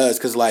he does.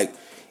 Because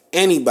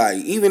anybody,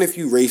 even if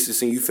you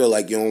racist and you feel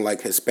like you don't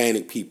like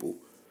Hispanic people,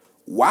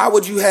 why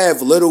would you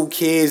have little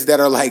kids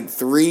that are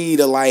 3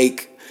 to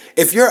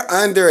if you're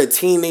under a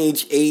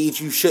teenage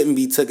age, you shouldn't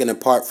be taken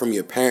apart from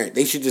your parent.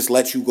 They should just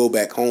let you go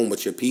back home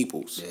with your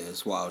peoples. Yeah,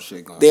 it's wild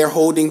shit going on. They're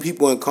holding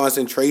people in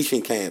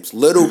concentration camps,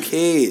 little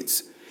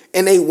kids.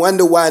 And they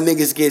wonder why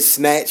niggas get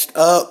snatched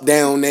up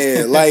down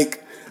there.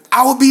 Like,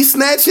 I would be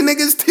snatching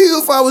niggas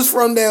too if I was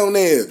from down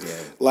there. Yeah.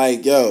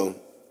 Like, yo,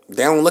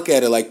 they don't look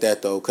at it like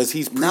that though, because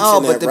he's preaching that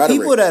rhetoric. No, but the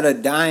people that are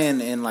dying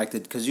in like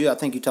because I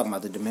think you're talking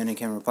about the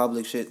Dominican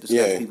Republic shit, the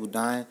stuff people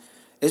dying.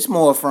 It's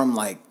more from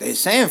like, they're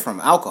saying from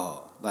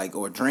alcohol, like,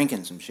 or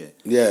drinking some shit.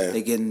 Yeah.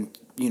 They getting,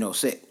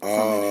 sick from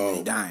it and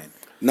they dying.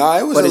 Nah,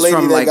 it was a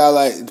lady that got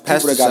like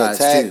people that got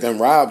attacked and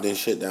robbed and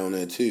shit down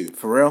there too.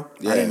 For real?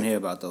 Yeah. I didn't hear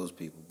about those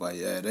people, but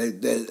yeah,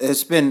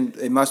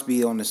 it must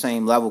be on the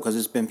same level because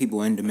it's been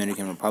people in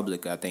Dominican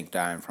Republic I think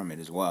dying from it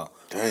as well.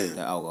 Damn.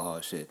 The alcohol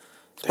shit.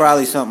 It's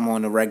probably something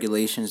on the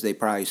regulations. They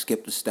probably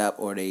skipped a step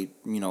or they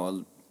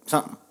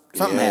something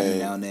happened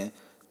down there,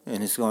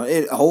 and it's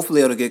going. Hopefully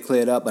it'll get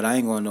cleared up, but I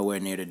ain't going nowhere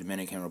near the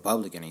Dominican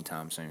Republic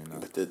anytime soon.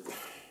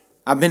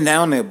 I've been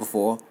down there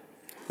before.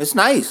 It's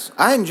nice.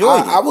 I enjoyed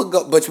it. I would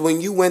go, but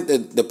when you went,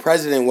 the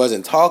president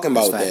wasn't talking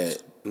about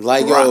that.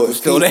 Like, yo,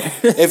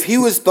 if he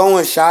was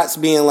throwing shots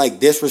being like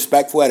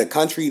disrespectful at a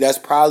country, that's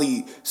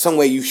probably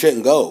somewhere you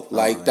shouldn't go.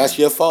 Like, that's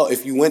your fault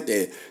if you went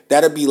there.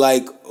 That'd be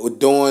like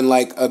doing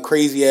like a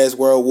crazy ass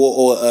world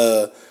war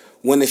or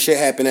when the shit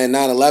happened at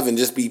 9/11,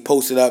 just be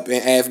posted up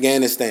in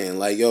Afghanistan.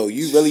 Like, yo,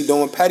 you really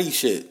doing petty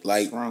shit.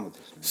 Like, what's wrong with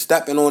this, man?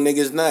 Stepping on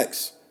niggas'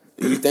 necks.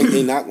 You think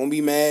they not gonna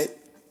be mad?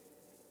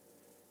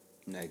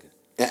 Nigga.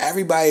 And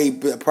everybody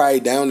probably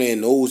down there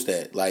knows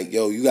that. Like,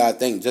 yo, you gotta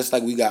think, just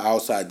like we got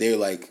outside there,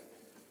 like,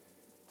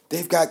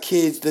 they've got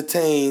kids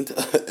detained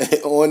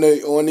on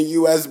the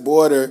U.S.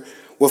 border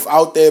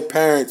without their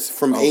parents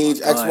from age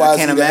XYZ to XYZ. I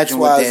can't imagine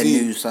what that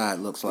news side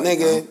looks like.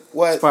 Nigga,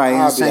 what? It's probably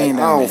insane.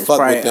 Like, I don't fuck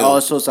with them. All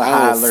sorts of high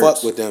alerts. I don't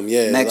fuck with them,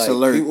 yeah. Next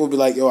alert. People will be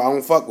like, yo, I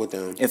don't fuck with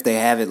them. If they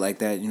have it like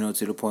that,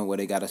 to the point where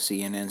they got a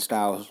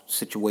CNN-style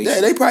situation.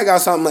 Yeah, they probably got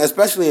something,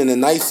 especially in the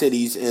nice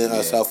cities in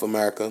South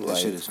America. That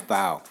shit is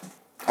foul.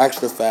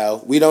 Extra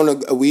foul. We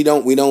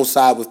don't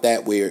side with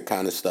that weird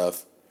kind of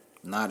stuff.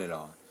 Not at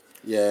all.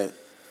 Yeah.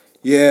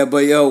 Yeah,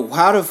 but yo,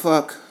 how the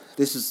fuck?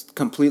 This is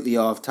completely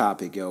off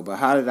topic, yo. But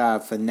how did I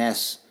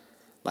finesse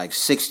like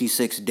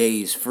 66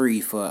 days free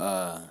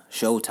for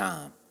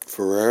Showtime?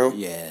 For real?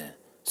 Yeah.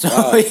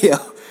 So yo,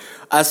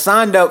 I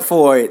signed up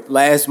for it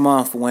last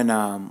month when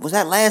was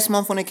that last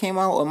month when it came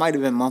out, or it might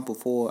have been month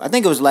before? I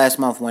think it was last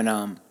month when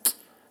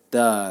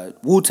the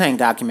Wu-Tang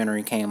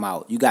documentary came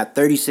out. You got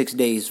 36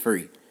 days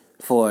free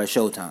for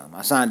Showtime.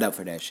 I signed up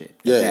for that shit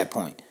at that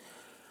point.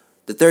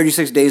 The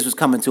 36 days was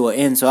coming to an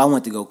end, so I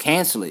went to go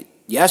cancel it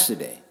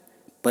yesterday.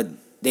 But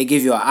they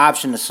give you an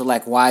option to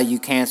select why you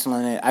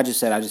canceling it. I just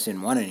said I just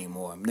didn't want it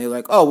anymore. And they were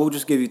like, oh, we'll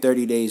just give you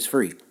 30 days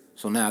free.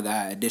 So now I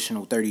got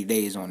additional 30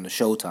 days on the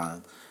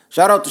Showtime.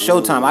 Shout out to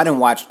Showtime. I didn't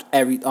watch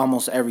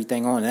almost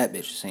everything on that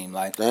bitch, it seemed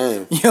like.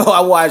 Damn. Yo,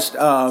 I watched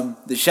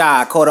The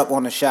Chi. I caught up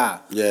on The Chi.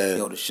 Yeah.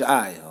 Yo, The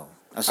Chi, yo.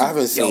 I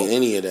haven't seen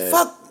any of that.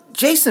 Fuck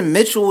Jason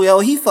Mitchell, yo.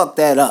 He fucked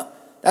that up.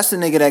 That's the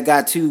nigga that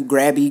got too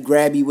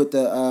grabby with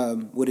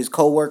the with his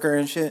coworker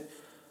and shit.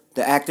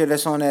 The actor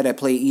that's on there that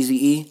played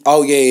Eazy-E.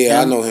 Oh yeah,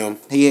 I know him.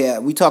 Yeah,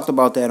 we talked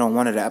about that on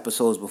one of the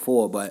episodes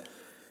before, but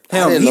he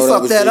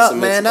fucked that up,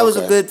 man. That was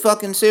a good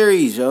fucking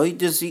series, yo. He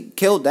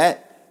killed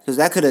that because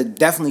that could have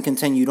definitely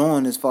continued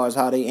on as far as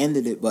how they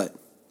ended it, but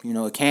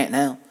it can't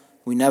now.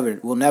 We'll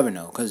never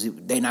know because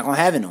they not gonna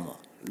have it no more.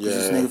 Yeah,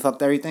 this nigga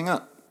fucked everything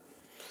up.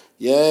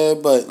 Yeah,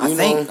 but I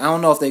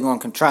don't know if they're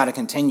gonna try to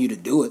continue to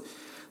do it.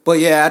 But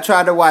yeah, I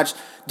tried to watch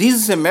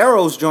Jesus and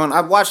Mero's joint.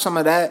 I watched some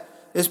of that.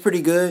 It's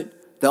pretty good.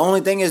 The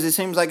only thing is, it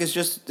seems like it's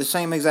just the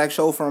same exact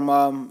show from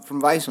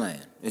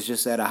Viceland. It's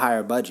just at a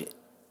higher budget.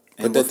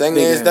 But the thing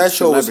is, that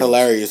show was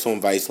hilarious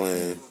on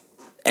Viceland.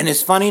 And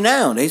it's funny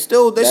now. They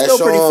still pretty funny. That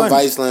show on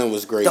Viceland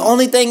was great. The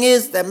only thing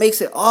is that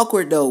makes it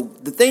awkward though.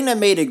 The thing that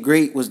made it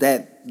great was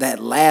that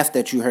laugh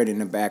that you heard in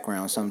the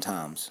background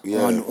sometimes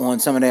on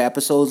some of the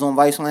episodes on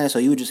Viceland. So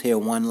you would just hear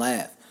one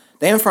laugh.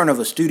 They're in front of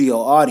a studio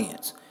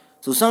audience.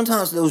 So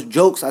sometimes those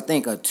jokes, I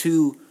think, are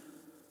too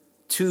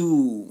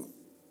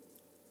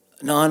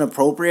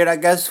non-appropriate, I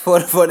guess, for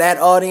that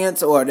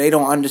audience, or they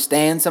don't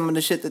understand some of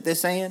the shit that they're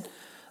saying.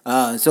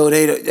 So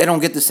they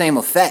don't get the same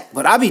effect.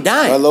 But I be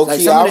dying. But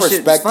low-key, I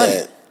respect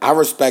that. I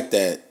respect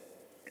that.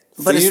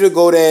 For you to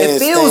go there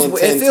and stand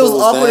 10 it feels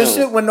awkward down. as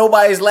shit when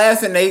nobody's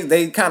laughing.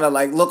 They kind of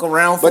like look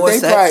around for a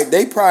sec.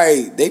 They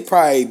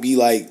probably be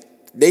like,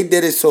 they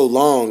did it so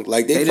long,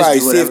 like they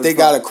probably see if they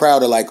got a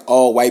crowd of like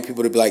all white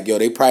people to be like, yo,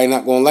 they probably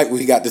not gonna like what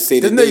we got to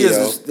say today,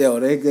 yo.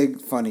 They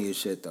funny as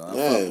shit though. I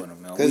fuck with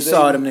them, yo. We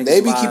saw them niggas.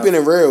 They be keeping it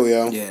real,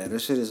 yo. Yeah, that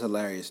shit is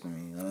hilarious to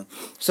me, yo.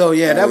 So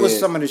yeah, that was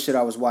some of the shit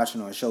I was watching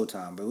on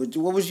Showtime. But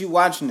what was you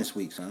watching this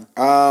week, son?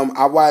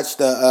 I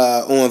watched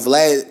on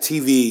Vlad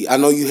TV. I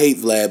know you hate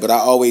Vlad, but I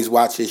always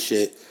watch his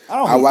shit.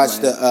 I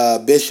watched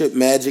the Bishop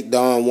Magic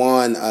Don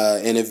Juan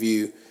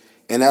interview.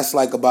 And that's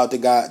like about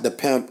the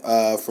pimp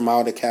from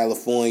out of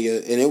California.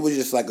 And it was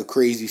just like a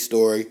crazy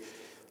story.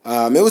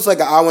 It was like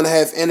an hour and a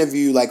half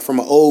interview, like from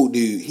an old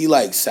dude. He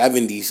like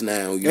 70s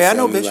now. You Yeah, I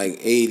feel know, me? bitch. Like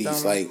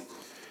 80s, like.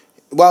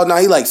 Well, no,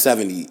 he like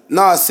 70.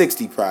 No,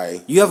 60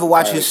 probably. You ever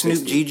watch Probably his Snoop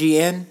 60.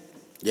 GGN?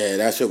 Yeah,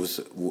 that shit was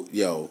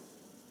yo.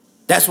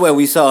 That's where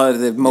we saw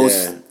the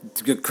most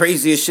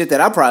craziest shit that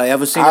I probably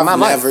ever seen in my I've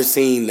life. never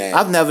seen that.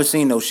 I've never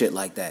seen no shit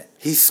like that.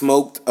 He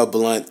smoked a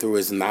blunt through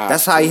his nostril.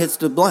 That's how he hits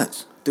the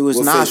blunts, through his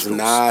with nostrils. his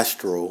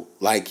nostril.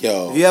 Like,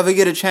 yo. If you ever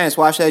get a chance,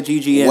 watch that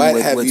GGN What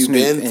with, have with you Snoop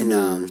been and,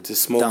 through to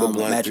smoke a Dom,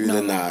 blunt Magic through the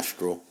Dom.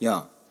 nostril?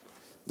 Yo,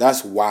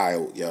 That's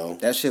wild, yo.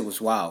 that shit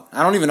was wild.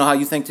 I don't even know how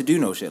you think to do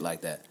no shit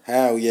like that.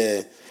 Hell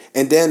yeah.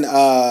 And then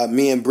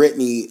me and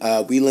Brittany,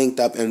 we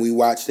linked up and we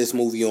watched this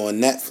movie on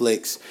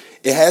Netflix.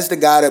 It has the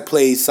guy that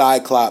plays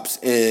Cyclops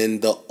in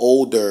the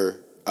older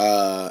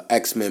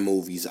X-Men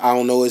movies. I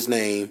don't know his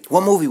name.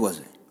 What movie was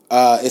it?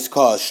 It's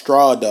called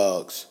Straw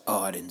Dogs.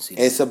 Oh, I didn't see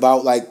that. It's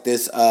about like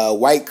this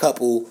white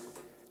couple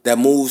that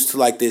moves to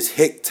like this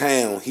hick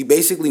town. He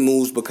basically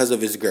moves because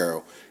of his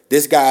girl.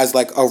 This guy's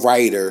like a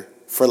writer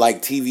for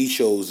like TV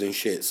shows and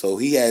shit. So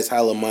he has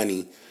hella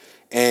money.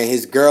 And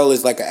his girl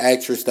is like an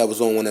actress that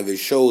was on one of his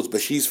shows, but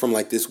she's from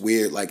like this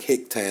weird like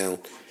hick town.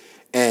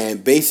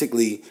 And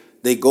basically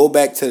they go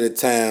back to the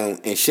town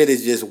and shit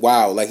is just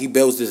wild. Like he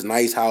builds this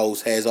nice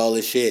house, has all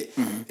this shit.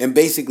 Mm-hmm. And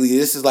basically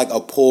this is like a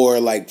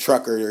poor like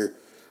trucker,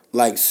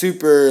 like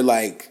super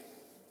like,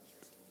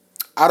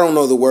 I don't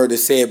know the word to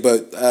say it,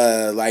 but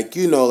like,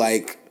 you know,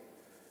 like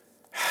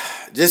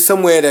just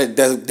somewhere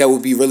that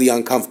would be really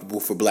uncomfortable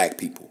for black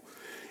people.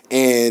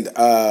 And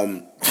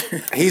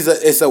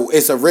it's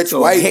a rich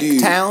So white hick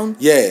dude. town?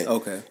 Yeah.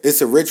 Okay.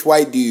 It's a rich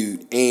white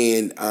dude,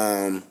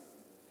 and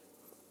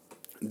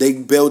they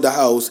build a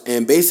house,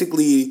 and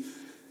basically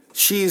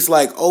she's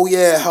like, "Oh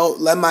yeah,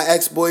 let my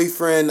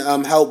ex-boyfriend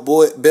help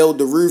build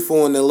the roof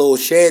on the little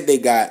shed they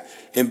got."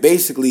 And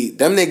basically,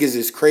 them niggas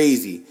is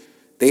crazy.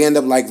 They end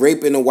up like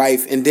raping the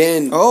wife, and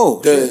then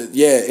and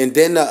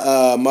then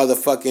the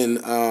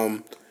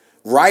motherfucking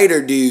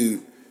writer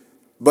dude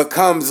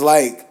becomes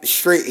like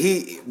straight.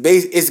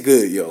 It's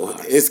good, yo.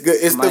 It's good.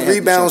 It's the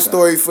rebound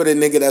story for the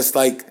nigga that's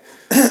like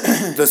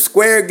the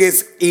square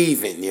gets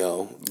even,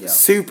 yo.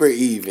 Super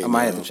even. I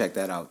might have to check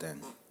that out then.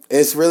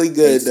 It's really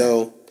good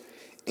though.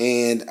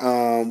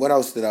 And what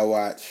else did I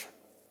watch?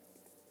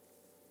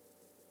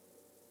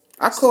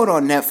 I caught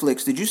on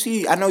Netflix. Did you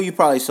see? I know you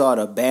probably saw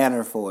the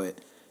banner for it.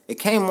 It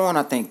came on,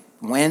 I think,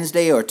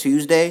 Wednesday or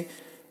Tuesday.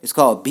 It's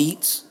called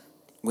Beats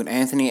with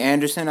Anthony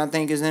Anderson, I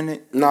think, is in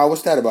it. No,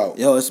 what's that about?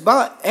 Yo, it's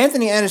about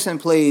Anthony Anderson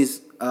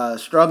plays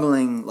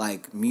struggling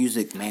like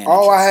music manager.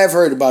 Oh, I have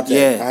heard about that.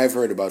 Yeah. I have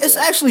heard about that. It's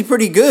actually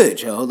pretty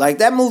good, yo. Like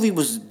that movie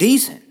was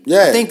decent.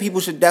 Yeah. I think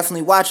people should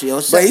definitely watch it,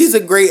 yo. But he's a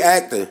great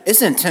actor.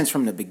 It's intense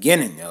from the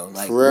beginning, yo.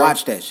 Like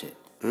watch that shit.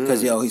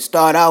 Because yo, he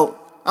started out.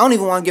 I don't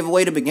even want to give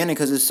away the beginning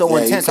because it's so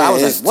intense. I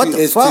was like, what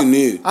the fuck? It's too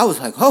new. I was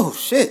like, oh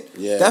shit.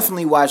 Yeah.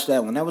 Definitely watch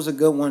that one. That was a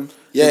good one.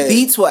 Yeah. The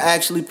beats were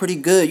actually pretty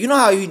good. You know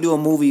how you do a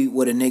movie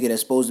with a nigga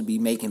that's supposed to be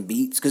making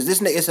beats? Because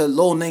this nigga, it's a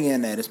little nigga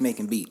in there that's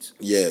making beats.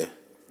 Yeah.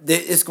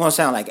 It's going to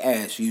sound like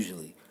ass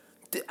usually.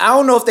 I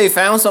don't know if they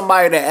found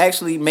somebody that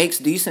actually makes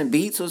decent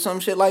beats or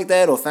some shit like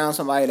that, or found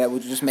somebody that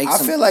would just make I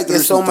some. feel like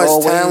there's so much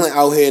talent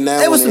out here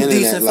now on the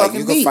internet. Like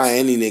you can find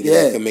any nigga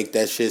that can make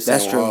that shit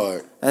sound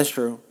hard. That's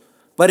true.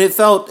 But it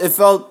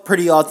felt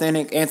pretty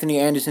authentic. Anthony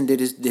Anderson did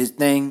his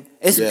thing.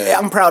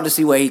 I'm proud to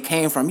see where he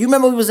came from. You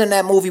remember he was in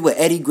that movie with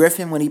Eddie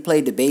Griffin when he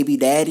played the baby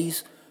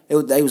daddies?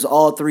 They was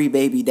all three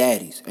baby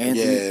daddies.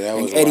 Anthony, that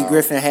was Eddie wild.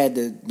 Griffin had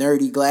the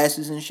nerdy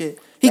glasses and shit.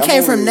 He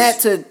came from that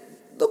to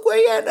look where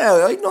he at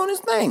now. He doing his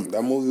thing.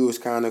 That movie was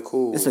kind of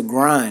cool. It's a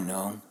grind,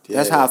 though. Yeah.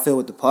 That's how I feel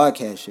with the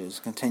podcast shit. It's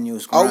a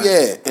continuous grind. Oh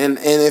yeah, and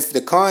if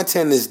the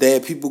content is there,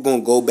 people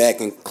gonna go back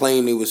and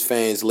claim they was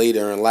fans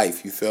later in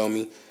life. You feel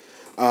me?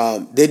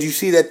 Did you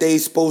see that they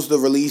supposed to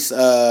release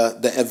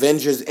the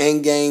Avengers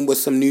Endgame with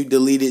some new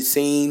deleted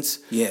scenes?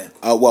 Yeah.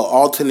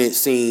 Alternate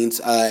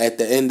scenes at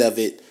the end of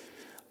it.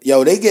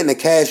 Yo, they getting a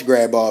cash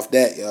grab off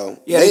that, yo.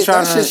 Yeah,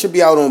 that shit should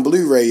be out on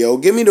Blu-ray, yo.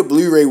 Give me the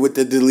Blu-ray with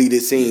the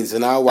deleted scenes,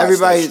 and I'll watch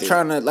Everybody's that shit.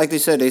 trying to, like they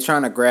said, they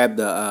trying to grab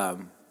the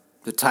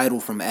title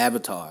from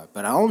Avatar,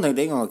 but I don't think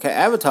they gonna.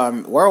 Avatar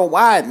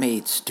worldwide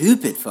made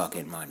stupid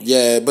fucking money.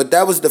 Yeah, but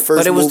that was the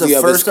first. But it was movie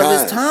the first of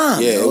its its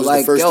time. Yeah, it was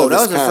like, the first of that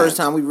its was the kind. first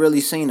time we really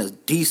seen a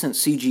decent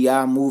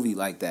CGI movie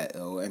like that,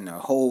 though, in a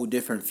whole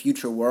different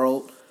future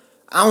world.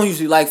 I don't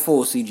usually like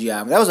full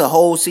CGI, but that was a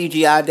whole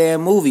CGI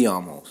damn movie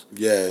almost.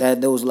 Yeah.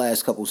 Those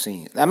last couple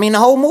scenes. I mean, the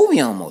whole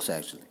movie almost,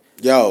 actually.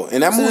 Yo,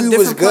 and that movie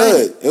was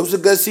good. It was a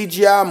good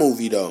CGI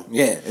movie, though.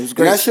 Yeah, it was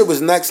great. And that shit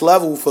was next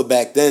level for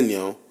back then,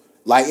 yo.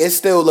 Like, it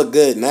still look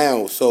good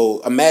now.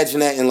 So, imagine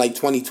that in, like,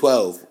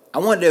 2012. I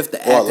wonder if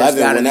the actors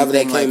got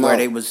anything like where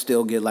they would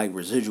still get, like,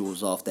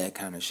 residuals off that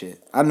kind of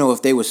shit. I know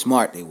if they were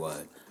smart, they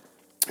would.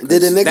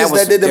 Did the niggas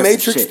that did The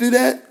Matrix shit. do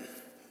that?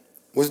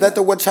 Was that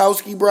the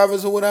Wachowski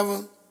brothers or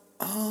whatever?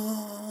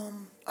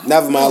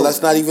 Never mind.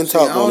 Let's not even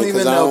talk on it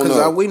because I don't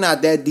know. We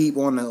not that deep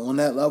on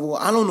that level.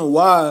 I don't know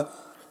why.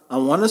 I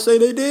want to say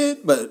they did,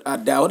 but I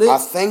doubt it. I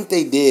think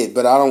they did,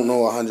 but I don't know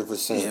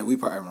 100%. Yeah, we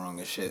probably wrong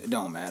and shit. It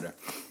don't matter.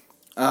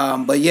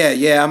 But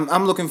yeah,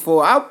 I'm looking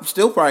for. I'll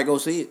still probably go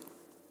see it.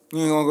 You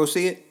ain't gonna go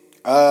see it?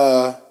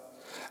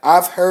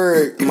 I've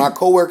heard my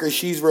coworker,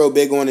 she's real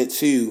big on it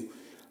too.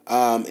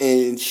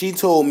 And she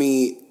told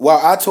me, well,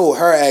 I told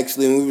her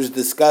actually when we was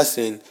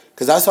discussing,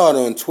 because I saw it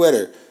on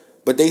Twitter,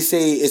 but they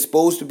say it's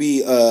supposed to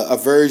be a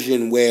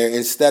version where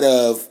instead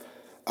of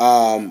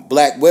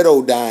Black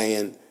Widow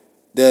dying,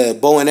 the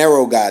bow and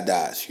arrow guy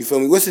dies. You feel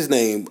me? What's his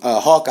name?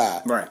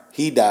 Hawkeye. Right.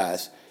 He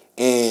dies.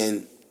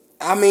 And,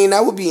 I mean,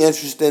 that would be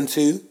interesting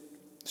too.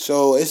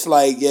 So it's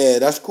like, yeah,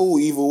 that's cool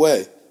either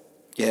way.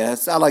 Yeah,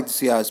 I like to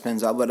see how it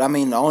spins out. But, I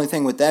mean, the only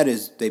thing with that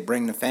is they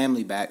bring the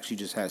family back. She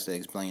just has to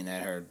explain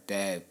that her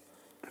dad.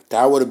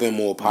 That would have been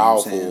more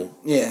powerful.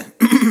 Yeah.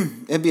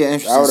 It'd be an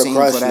interesting scene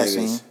for that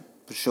scene.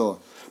 For sure.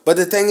 But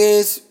the thing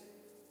is,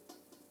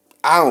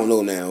 I don't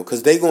know now,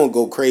 because they going to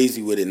go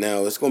crazy with it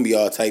now. It's going to be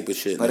all type of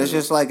shit But now. it's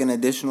just like an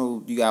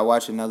additional, you got to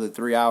watch another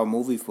 3-hour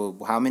movie for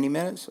how many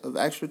minutes of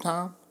extra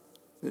time,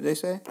 did they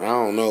say? I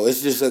don't know.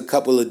 It's just a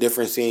couple of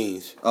different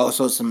scenes. Oh,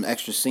 so some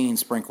extra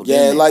scenes sprinkled in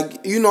Yeah, there.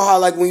 like, you know how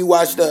like when you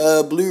watch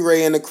the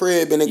Blu-ray in the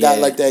crib and it got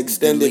like the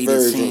extended deleted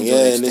version. scenes Yeah, or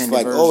the and it's extended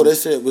like, version. oh,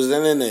 this shit was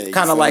in there. You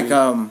Kind of feel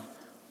like, me?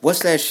 what's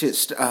that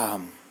shit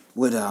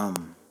with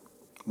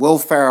Will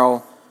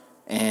Ferrell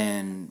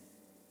and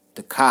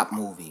the cop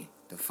movie?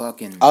 The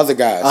fucking... Other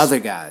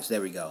Guys.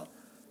 There we go.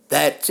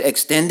 That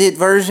extended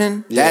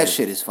version, Yeah. that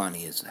shit is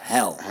funny as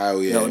hell.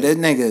 Hell yeah. Yo, this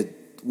nigga,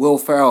 Will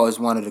Ferrell is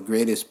one of the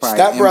greatest probably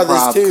Step Brothers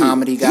improv too.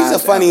 comedy guys.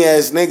 He's a funny ever.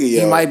 ass nigga,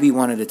 yo. He might be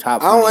one of the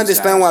top. I don't funniest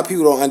understand guys. why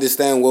people don't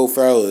understand Will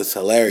Ferrell is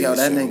hilarious. Yo,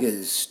 that yo. nigga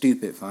is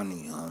stupid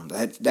funny.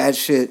 That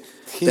shit,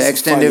 He's the a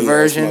extended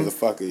funny-ass version.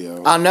 motherfucker,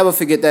 yo. I'll never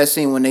forget that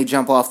scene when they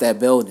jump off that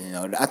building.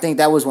 Yo. I think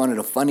that was one of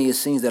the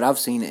funniest scenes that I've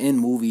seen in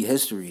movie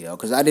history, yo.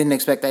 Because I didn't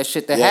expect that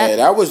shit to Yeah, happen.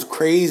 that was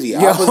crazy. Yo.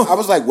 I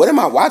was like, what am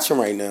I watching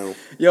right now?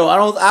 Yo, I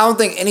don't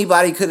think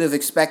anybody could have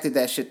expected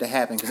that shit to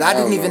happen. Because I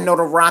didn't Hell even no.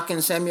 know The Rock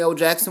and Samuel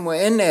Jackson were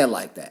in there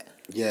like that.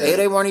 Yeah.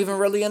 They weren't even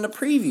really in the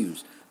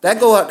previews. That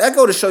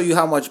go to show you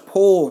how much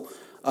pull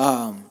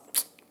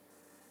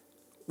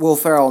Will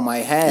Ferrell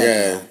might have.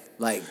 Yeah.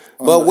 Like,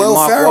 But and Will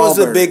Mark Ferrell's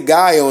a Wahlberg. big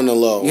guy on the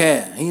low.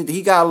 Yeah,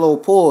 he got a little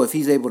pull if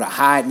he's able to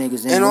hide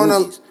niggas in And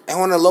movies.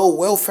 on the low,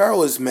 Will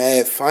Ferrell is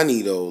mad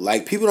funny though.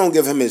 Like people don't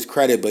give him his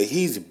credit, but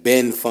he's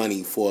been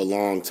funny for a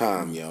long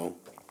time, yo.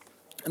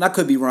 And I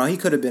could be wrong. He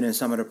could have been in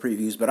some of the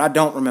previews, but I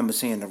don't remember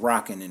seeing The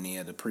Rock in any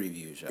of the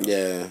previews. Yo.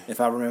 Yeah. If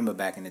I remember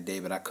back in the day,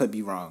 but I could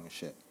be wrong and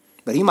shit.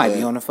 But he might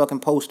be on the fucking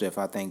poster if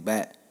I think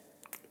back.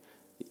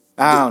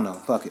 I don't know.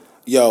 Fuck it.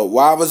 Yo,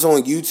 while I was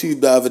on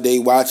YouTube the other day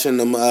watching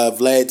them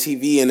Vlad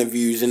TV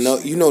interviews, and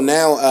you know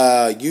now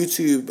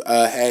YouTube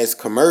has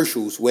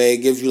commercials where it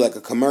gives you like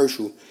a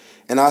commercial,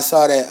 and I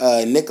saw that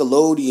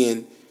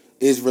Nickelodeon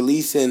is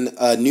releasing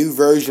a new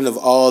version of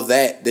All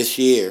That this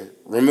year.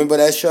 Remember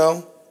that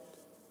show?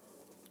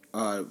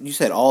 You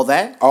said All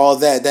That? All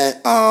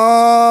that,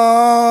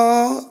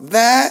 all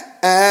that.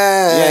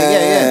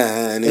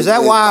 Yeah. And Is it-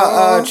 that it-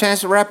 why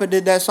Chance the Rapper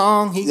did that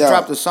song? He Yeah.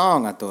 dropped a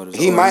song, I thought.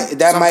 He might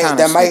that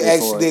might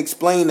actually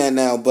explain that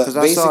now, but 'Cause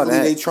I saw basically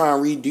that. they try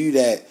and redo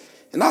that,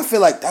 and I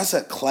feel like that's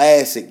a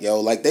classic, yo.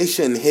 Like they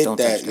shouldn't hit Don't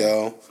that, touch that.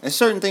 yo. There's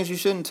certain things you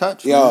shouldn't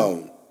touch. man.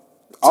 Yo,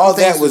 all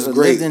things that was are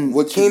great. lived in-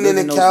 With lived Keenan in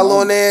and those Kel on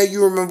moments. there,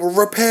 you remember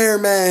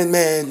Repairman,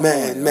 man.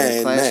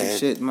 Classic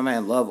shit. My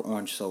man love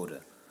Orange Soda.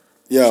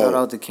 Yo, Shout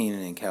out to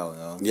Keenan and Kel,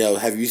 yo.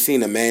 have you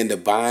seen Amanda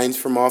Bynes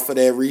from off of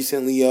that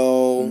recently,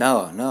 yo?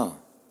 No.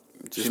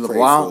 Just She look pray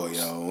wild? for her,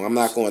 yo. I'm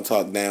not gonna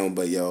talk down,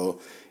 but yo,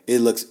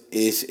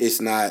 it's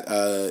not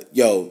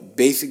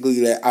basically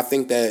that I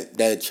think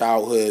that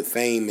childhood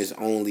fame is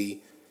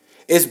only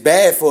it's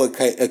bad for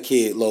a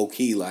kid low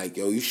key, like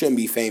yo, you shouldn't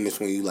be famous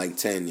when you like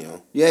 10,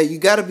 yo. Yeah, you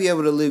got to be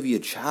able to live your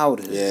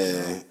childhood. Yeah,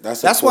 yo.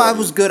 that's why it important.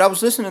 was good. I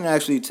was listening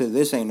actually to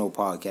This Ain't No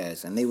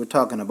Podcast, and they were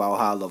talking about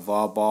how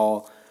LeVar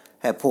Ball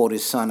had pulled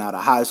his son out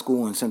of high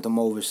school and sent him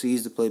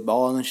overseas to play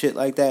ball and shit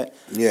like that.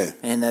 Yeah.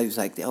 And they was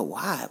like, yo,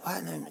 why?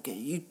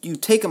 You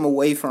take him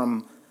away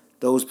from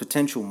those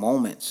potential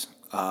moments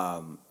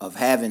of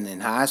having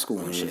in high school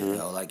and shit,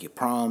 yo, like your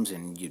proms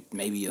and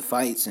maybe your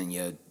fights and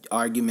your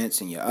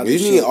arguments and your other You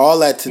shit. need all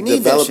that to You need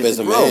that develop shit as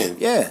to a grow. man.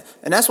 Yeah,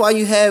 and that's why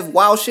you have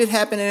wild shit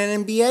happening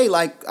in the NBA.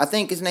 Like I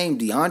think his name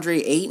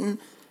DeAndre Ayton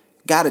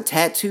got a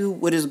tattoo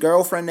with his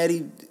girlfriend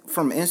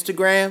from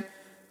Instagram,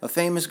 a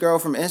famous girl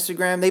from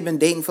Instagram. They've been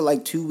dating for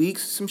like 2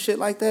 weeks, some shit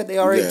like that. They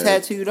already Yeah.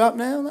 tattooed up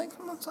now. Like,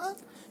 come on, son,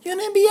 you're in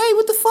the NBA.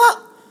 What the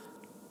fuck?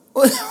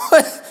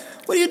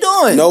 What are you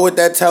doing? Know what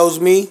that tells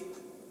me?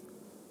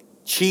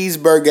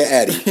 Cheeseburger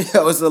Eddie.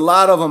 Yo, there's a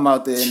lot of them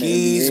out there. In the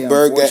NBA,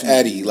 Cheeseburger unfortunately.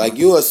 Eddie. Like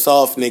you a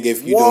soft nigga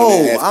if you Whoa,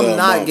 doing it after I'm a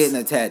not month. getting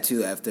a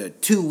tattoo after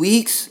 2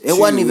 weeks. It 2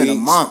 wasn't even a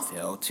weeks. month,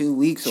 yo. 2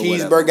 weeks or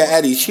whatever. Cheeseburger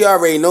Eddie. She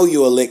already know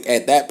you a lick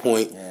at that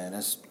point.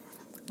 Yeah,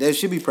 they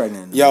should be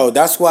pregnant. Yo,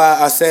 that's why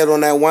I said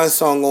on that one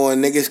song on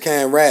Niggas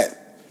Can't Rap,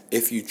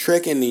 if you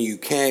tricking then you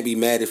can't be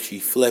mad if she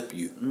flip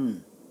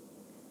you.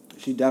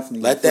 She definitely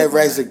Let that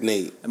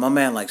resonate. And my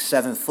man like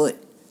 7 foot.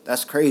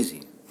 That's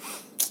crazy.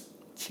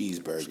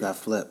 Cheeseburger. She got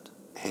flipped.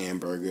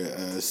 hamburger.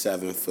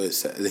 7 foot.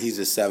 He's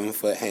a 7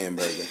 foot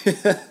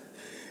hamburger.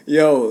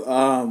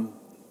 Yo,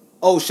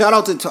 shout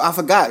out to I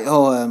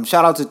forgot.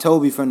 Shout out to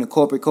Toby from the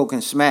Corporate Coke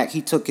and Smack.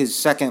 He took his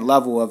second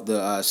level of the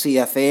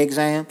CFA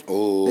exam,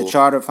 the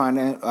Chartered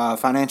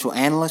Financial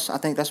Analyst. I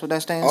think that's what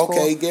that stands for.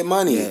 Okay, get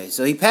money. Yeah,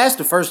 so he passed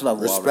the first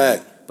level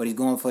already, but he's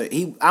going for it.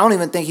 I don't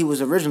even think he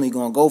was originally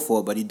going to go for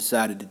it, but he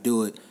decided to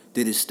do it.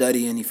 Did his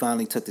study and he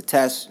finally took the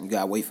test. You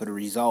gotta wait for the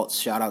results.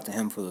 Shout out to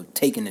him for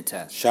taking the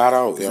test. Shout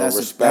out, yo,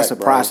 respect, that's a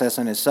process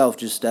in itself,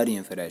 just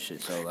studying for that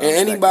shit. So, and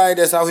anybody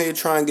that's out here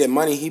trying to get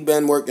money, he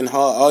been working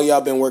hard. All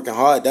y'all been working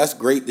hard. That's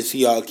great to see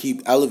y'all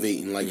keep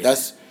elevating. Like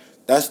that's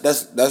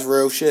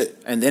real shit.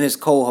 And then his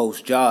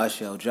co-host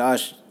Josh,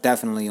 Josh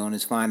definitely on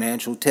his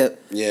financial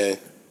tip. Yeah,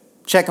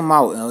 check him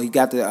out. He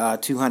got the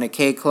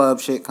 200K Club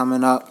shit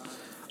coming up.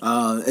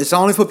 It's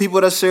only for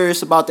people that's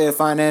serious about their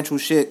financial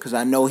shit, because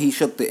I know he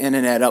shook the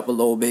internet up a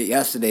little bit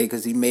yesterday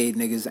because he made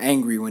niggas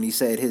angry when he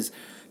said his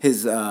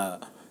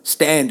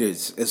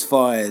standards as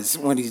far as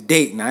when he's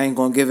dating. I ain't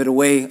gonna give it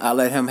away. I'll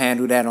let him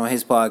handle that on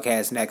his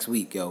podcast next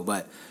week, yo.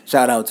 But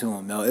shout out to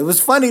him, though. It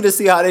was funny to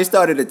see how they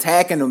started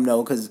attacking him,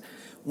 though, because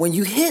when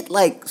you hit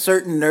like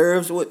certain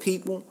nerves with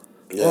people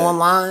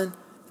online,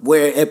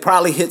 where it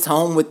probably hits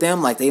home with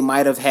them, like they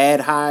might have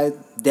had high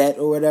debt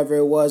or whatever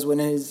it was in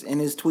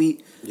his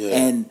tweet,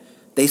 and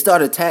they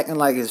started attacking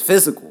like his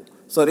physical.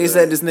 So they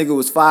said this nigga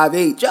was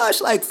 5'8".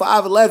 Josh like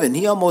 5'11".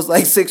 He almost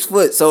like 6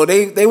 foot. So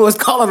they was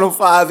calling him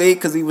 5'8"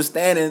 because he was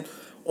standing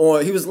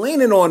on, he was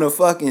leaning on a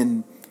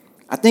fucking,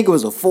 I think it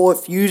was a Ford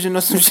Fusion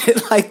or some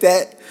shit like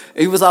that.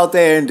 He was out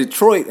there in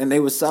Detroit and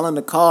they was selling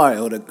the car.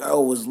 Or the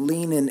girl was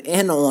leaning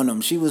in on him.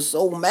 She was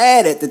so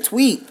mad at the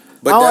tweet.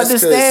 But I don't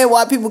understand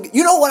why people...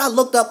 You know what I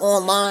looked up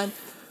online?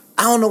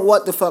 I don't know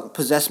what the fuck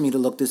possessed me to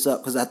look this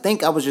up, because I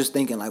think I was just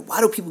thinking, like,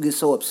 why do people get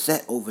so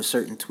upset over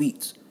certain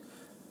tweets?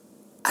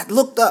 I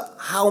looked up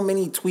how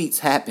many tweets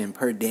happen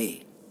per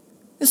day.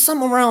 It's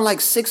something around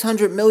like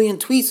 600 million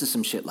tweets or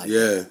some shit like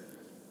that.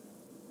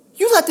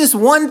 You let this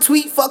one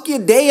tweet fuck your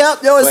day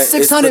up? There was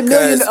 600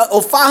 million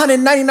or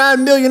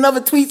 599 million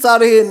other tweets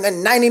out here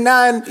and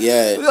 99.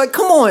 Yeah. Like,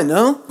 come on,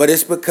 no? But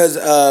it's because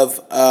of,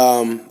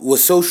 with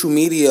social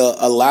media,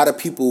 a lot of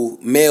people,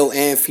 male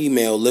and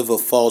female, live a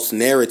false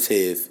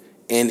narrative.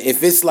 And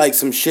if it's like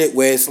some shit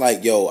where it's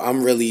like, yo,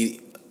 I'm really...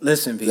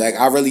 Listen, people. Like,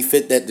 I really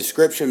fit that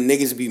description,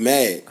 niggas be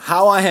mad.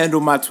 How I handle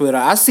my Twitter,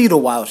 I see the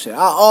wild shit. I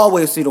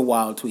always see the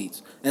wild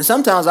tweets. And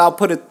sometimes I'll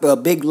put a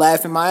big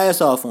laugh in my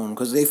ass off on them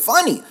because they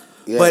funny.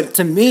 Yeah. But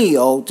to me,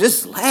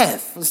 just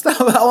laugh.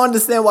 Stop. I don't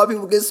understand why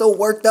people get so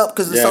worked up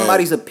because of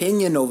somebody's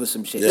opinion over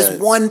some shit. Just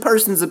one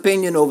person's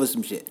opinion over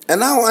some shit.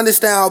 And I don't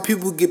understand how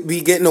people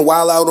be getting a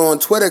while out on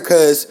Twitter,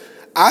 because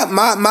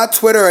my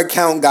Twitter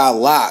account got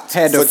locked.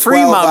 Had to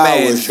free my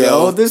man,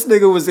 yo. This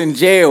nigga was in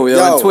jail,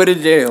 yo, in Twitter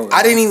jail.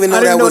 I didn't even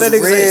know that was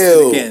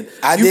real.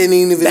 I didn't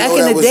even know that was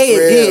real. Back in the day,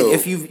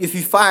 it did. If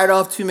you fired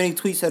off too many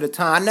tweets at a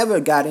time, I never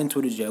got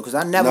into the jail because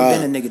I never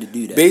been a nigga to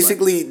do that.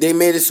 Basically, they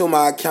made it so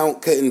my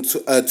account couldn't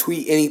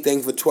tweet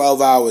anything for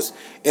 12 hours.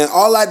 And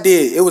all I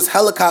did, it was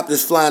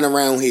helicopters flying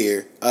around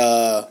here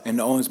in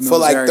the Owens Mills for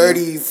like area.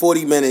 30,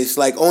 40 minutes,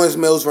 like Owens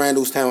Mills,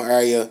 Randallstown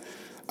area.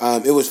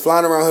 It was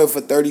flying around here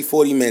for 30,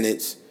 40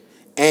 minutes.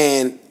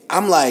 And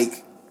I'm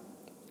like,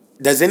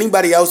 does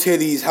anybody else hear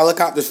these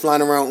helicopters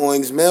flying around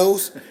Owens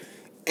Mills?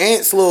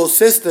 Aunt's little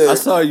sister... I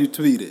saw you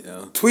tweet it,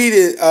 yo.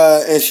 Tweeted,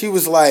 and she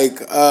was like,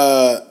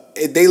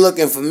 they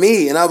looking for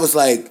me. And I was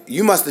like,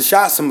 you must have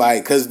shot somebody,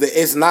 because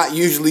it's not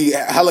usually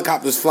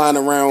helicopters flying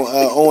around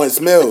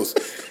Owens Mills.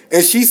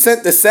 And she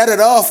sent the set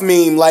it off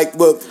meme, like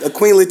with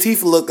Queen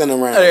Latifah looking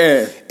around.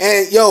 Yeah.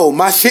 And, yo,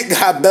 my shit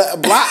got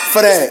blocked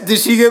for that. Did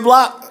she get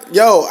blocked?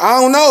 Yo, I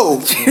don't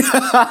know.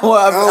 Well,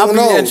 I'll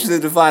be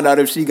interested to find out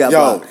if she got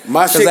blocked.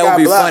 My shit got blocked. That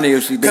would be funny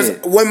if she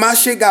did. When my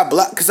shit got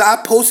blocked, because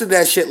I posted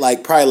that shit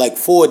probably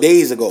 4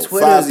 days ago,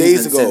 Twitter's 5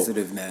 days ago.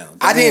 Sensitive now. Damn.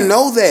 I didn't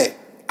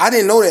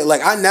know that.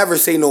 Like, I never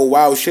say no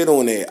wild shit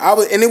on there.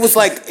 And it was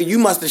like, you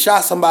must have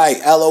shot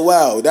somebody.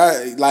 LOL.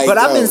 But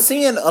I've been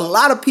seeing a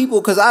lot of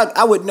people, because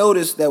I would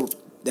notice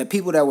that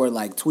people that were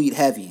like tweet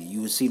heavy,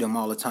 you would see them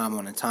all the time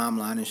on the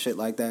timeline and shit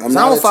like that. I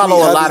don't follow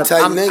a lot of.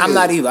 I'm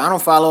not either. I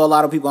don't follow a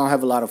lot of people. I don't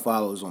have a lot of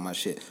followers on my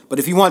shit. But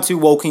if you want to,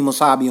 Wokeem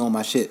Wasabi on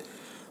my shit.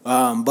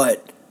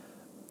 But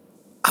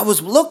I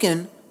was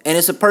looking, and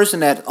it's a person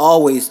that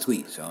always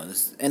tweets,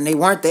 and they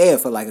weren't there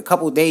for like a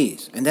couple of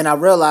days, and then I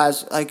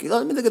realized, like,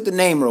 let me look at the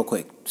name real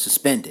quick.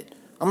 Suspended.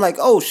 I'm like,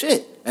 oh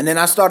shit, and then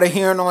I started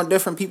hearing on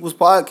different people's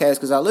podcasts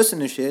because I listen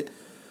to shit.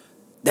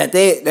 That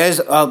there's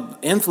an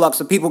influx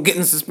of people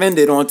getting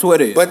suspended on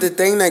Twitter. But the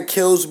thing that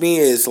kills me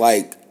is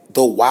like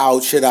the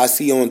wild shit I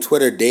see on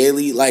Twitter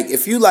daily. Like,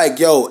 if you like,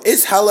 yo,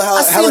 it's hella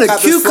I seen a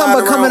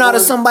cucumber coming out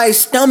of somebody's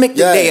stomach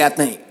today, I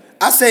think.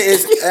 I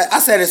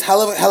said it's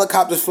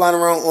helicopters flying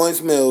around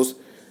Owens Mills.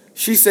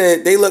 She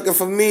said they looking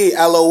for me,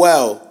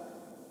 LOL.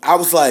 I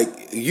was like,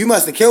 you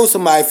must have killed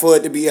somebody for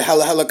it to be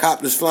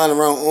helicopters flying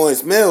around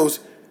Owens Mills.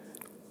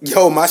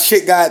 Yo, my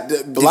shit got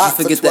blocked.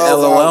 Did you forget for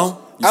 12 the LOL? hours.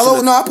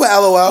 No, I put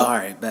LOL. All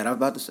right, bet. I was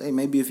about to say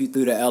maybe if you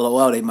threw the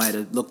LOL, they might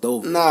have looked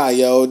over. Nah,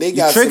 yo, they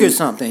got triggered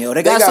something, yo.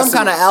 They got some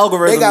kind of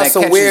algorithm. They got that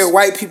some catches weird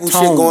white people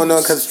tones. shit going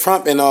on because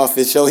Trump in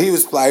office. Yo, he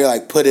was probably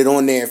like put it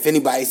on there. If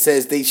anybody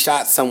says they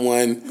shot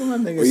someone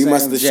or you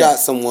must have shot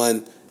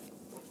someone,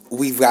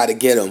 we've got to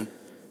get him.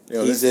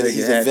 Yo, he's a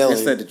villain.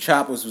 They said the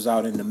choppers was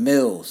out in the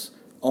mills.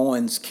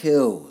 Owens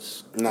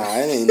kills. Nah,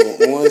 it ain't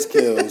no Owens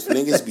kills.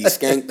 Niggas be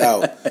skanked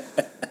out.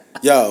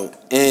 Yo,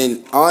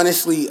 and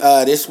honestly,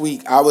 this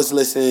week I was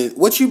listening.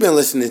 What you been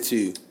listening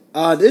to?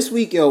 This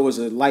week, yo, was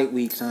a light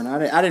week, son. I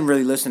didn't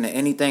really listen to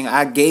anything.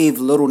 I gave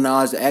Lil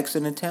Nas X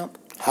an attempt.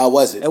 How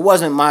was it? It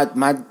wasn't my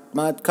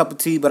cup of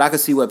tea, but I could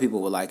see why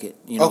people would like it.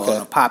 You know, Okay.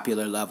 on a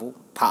popular level,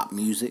 pop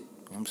music. You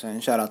know what I'm saying?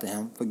 Shout out to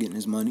him for getting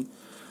his money.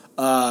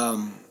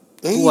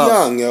 He's who else?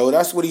 young, yo.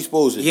 That's what he's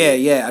supposed to do.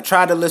 Yeah. I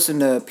tried to listen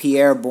to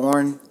Pierre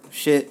Bourne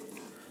shit.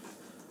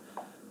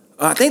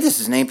 I think this is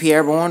his name,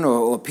 Pierre Bourne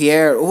or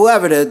Pierre,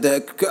 whoever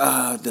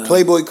the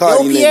Playboy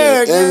Cardi Yo,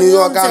 Pierre, nigga. In New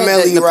York, I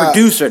Melly the Rock.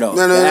 producer though.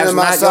 No, That's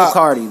my not side. Yo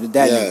Cardi, but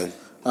that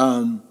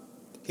nigga.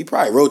 He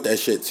probably wrote that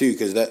shit too,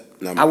 cause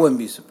that. No, I wouldn't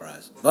be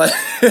surprised, but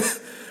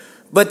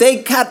but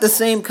they got the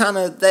same kind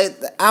of.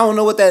 I don't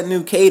know what that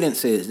new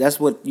cadence is. That's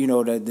what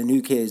the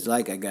new kids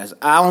like. I guess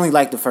I only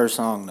like the first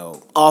song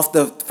though. Off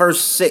the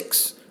first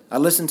 6, I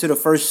listened to the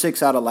first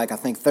 6 out of I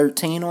think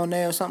 13 on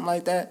there or something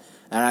like that,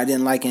 and I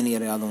didn't like any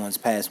of the other ones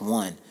past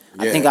 1.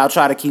 I think I'll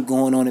try to keep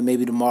going on it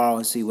maybe tomorrow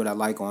and see what I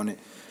like on it.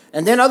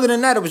 And then other than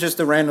that, it was just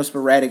the random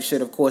sporadic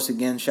shit. Of course,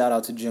 again, shout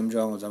out to Jim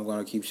Jones. I'm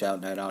going to keep shouting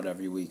that out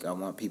every week. I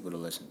want people to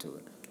listen to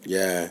it.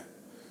 Yeah.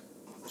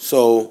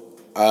 So,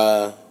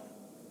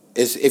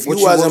 if you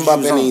What wasn't you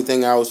bumping on?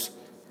 anything else,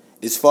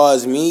 as far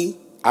as me,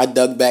 I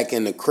dug back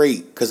in the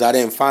crate because I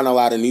didn't find a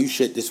lot of new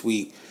shit this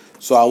week.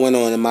 So I went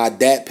on my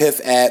Dat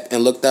Piff app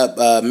and looked up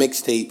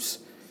mixtapes,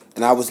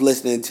 and I was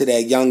listening to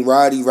that Young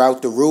Roddy,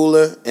 Route the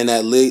Ruler, and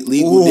that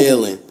Legal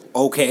Dealing.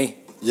 Okay.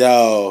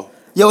 Yo,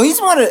 He's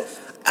one of.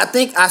 I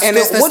think I. and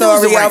it's the what was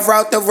story rank? of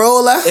Route the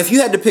Ruler. If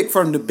you had to pick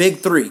from the big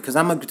 3, because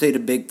I'm gonna say the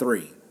big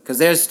 3, because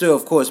there's still,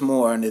 of course,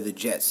 more under the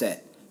Jet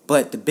Set,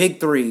 but the big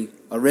 3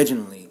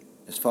 originally,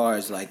 as far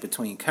as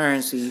between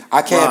Currency,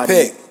 I can't Roddy,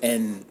 pick.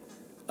 and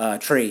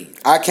Trade.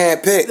 I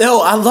can't pick. Yo,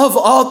 I love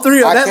all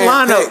 3 of that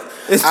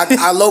lineup.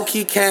 I low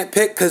key can't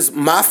pick because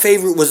my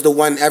favorite was the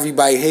one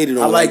everybody hated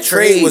on. I like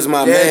Trade was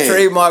my man.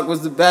 Trademark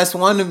was the best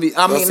one to me.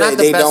 I mean, not the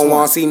they best don't one.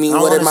 want to see me I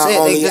don't with it. wanna My say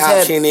only they just had-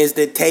 option is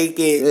to take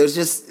it. There's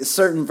just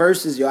certain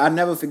verses, yo. I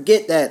never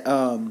forget that.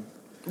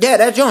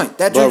 That joint.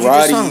 That But joint you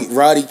just sung.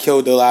 Roddy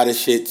killed a lot of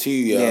shit too,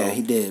 yo. Yeah,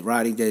 he did.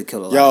 Roddy did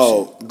kill a lot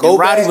Yo, of shit. go And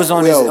Roddy back- was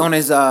on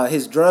yo.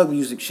 his drug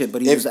music shit,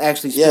 but he was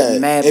actually spitting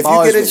mad if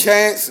bars you get a with it.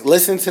 chance,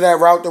 listen to that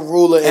Route the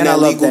Ruler and I that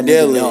love Legal that nigga,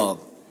 Dealing. dog.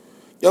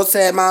 Yo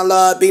said my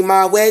Lord be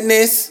my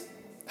witness.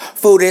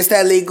 Food is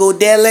that legal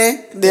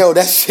dealing. Yo,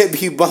 that shit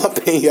be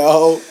bumping,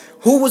 yo.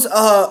 Who was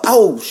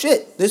oh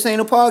shit, this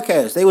ain't a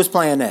podcast. They was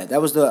playing that.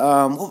 That was the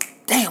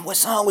what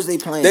song was they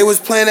playing? They was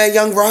playing that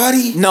Young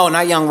Roddy. No,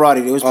 not Young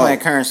Roddy. They was playing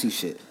Currency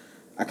shit.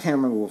 I can't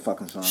remember what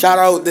fucking song. Shout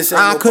out this.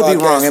 I could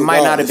be wrong. It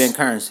might not have been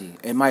regardless. Currency.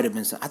 It might have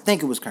been. I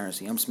think it was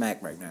Currency. I'm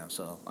smacked right now,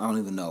 so I don't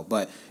even know.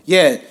 But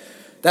yeah,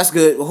 that's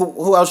good.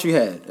 Who else you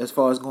had as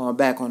far as going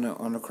back on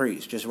the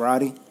crates? Just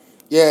Roddy.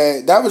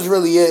 Yeah, that was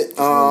really it.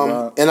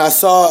 And I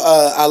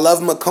saw I Love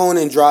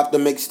McConan dropped a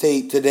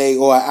mixtape today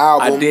or an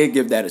album. I did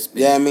give that a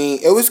spin. Yeah, I mean,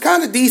 it was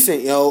kind of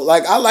decent, yo.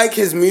 Like, I like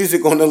his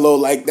music on the low.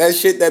 Like, that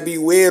shit that be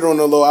weird on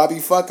the low, I be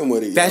fucking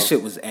with it, yo. That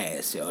shit was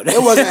ass, yo.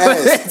 It wasn't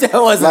ass. That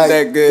wasn't Like,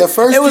 that good. the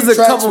first it was two a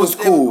tracks couple, was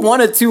cool.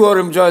 1 or 2 of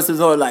them joints was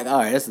all like, all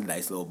right, that's a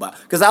nice little bop.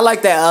 Because I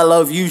like that I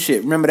Love You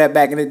shit. Remember that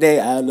back in the day?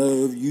 I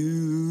love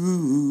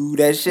you.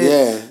 That shit.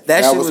 Yeah,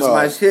 that shit was was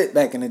hard. my shit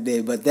back in the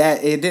day. But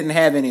it didn't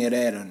have any of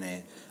that on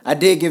there. I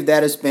did give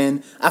that a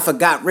spin. I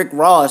forgot Rick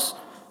Ross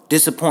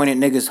disappointed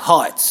niggas'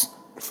 hearts.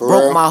 For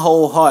Broke real? my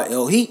whole heart,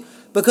 yo.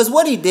 Because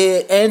what he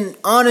did, and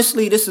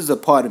honestly, this is a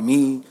part of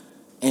me,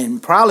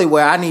 and probably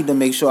where I need to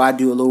make sure I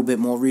do a little bit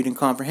more reading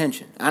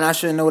comprehension. And I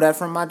should know that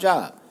from my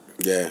job.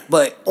 Yeah.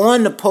 But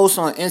on the post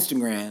on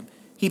Instagram,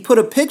 he put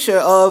a picture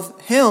of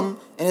him,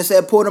 and it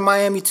said Port of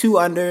Miami 2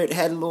 under it.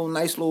 Had a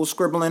nice little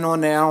scribbling on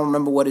there. I don't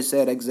remember what it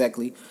said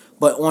exactly.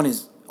 But on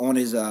his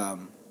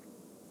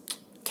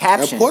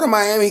caption. And Port of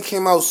Miami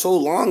came out so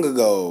long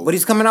ago. But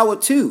he's coming out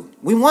with 2.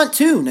 We want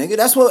 2, nigga.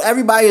 That's what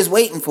everybody is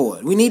waiting for.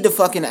 We need the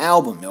fucking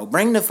album, yo.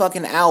 Bring the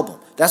fucking album.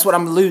 That's what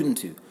I'm alluding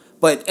to.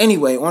 But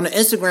anyway, on the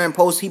Instagram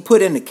post, he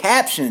put in the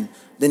caption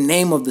the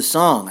name of the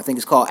song. I think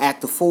it's called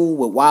Act the Fool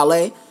with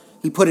Wale.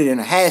 He put it in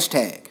a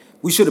hashtag.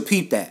 We should have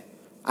peeped that.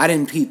 I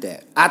didn't peep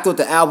that. I thought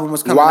the album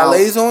was coming out.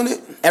 Wale's on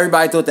it?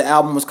 Everybody thought the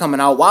album was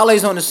coming out.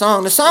 Wale's on the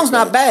song. The song's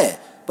not bad.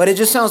 But it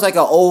just sounds like an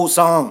old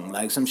song.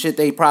 Like some shit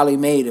they probably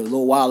made a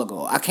little while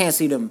ago. I can't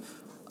see them.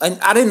 And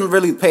I didn't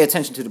really pay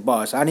attention to the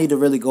bars. So I need to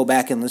really go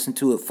back and listen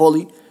to it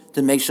fully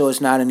to make sure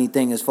it's not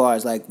anything as far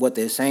as like what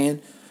they're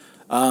saying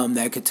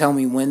that could tell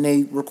me when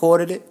they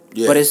recorded it.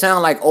 Yeah. But it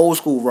sounded like old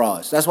school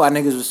Ross. That's why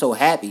niggas was so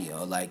happy,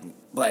 yo. Like,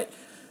 but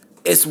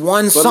It's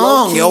one But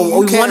song, low-key, yo. you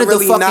We can't wanted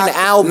really the fucking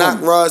album.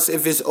 knock Ross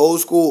if it's old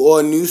school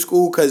or new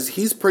school, because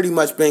he's pretty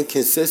much been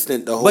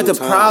consistent the whole time. But the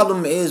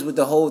problem is with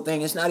the whole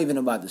thing, it's not even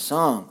about the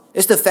song.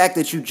 It's the fact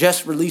that you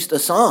just released a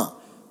song.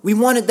 We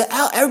wanted the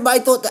album. Everybody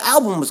thought the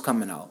album was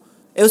coming out.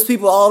 It was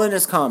people all in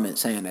his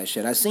comments saying that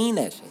shit. I seen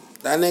that shit.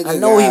 That nigga I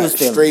know got he was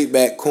feeling straight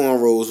back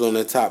cornrows on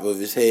the top of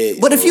his head.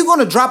 But if you're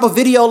gonna drop a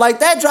video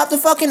like that, drop the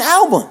fucking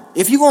album.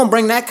 If you're gonna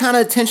bring that kind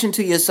of attention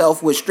to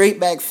yourself with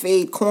straight back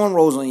fade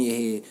cornrows on your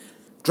head,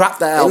 drop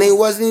the album. And it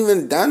wasn't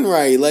even done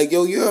right. Like,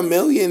 yo, you're a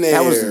millionaire.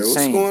 That was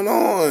insane. What's going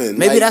on?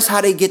 Maybe like, that's how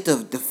they get the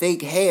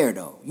fake hair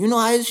though. You know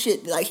how his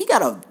shit, like he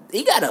got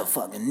a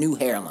fucking new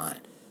hairline.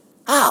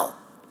 How?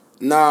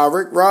 Nah,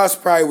 Rick Ross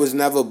probably was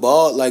never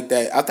bald like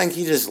that. I think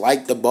he just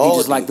liked the baldy. He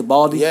just liked the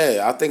baldy?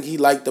 Yeah, I think he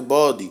liked the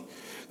baldy.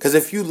 Because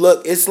if you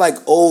look, it's like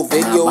old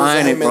videos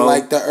of him in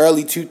like the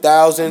early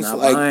 2000s,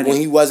 like when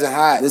he wasn't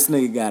hot. This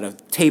nigga got a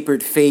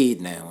tapered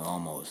fade now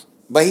almost.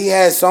 But he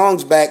had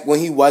songs back when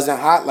he wasn't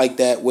hot like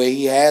that where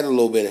he had a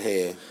little bit of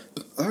hair.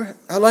 All right.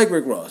 I like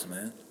Rick Ross,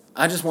 man.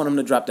 I just want him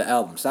to drop the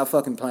album. Stop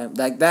fucking playing.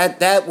 Like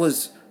that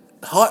was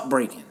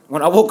heartbreaking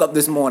when I woke up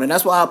this morning.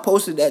 That's why I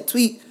posted that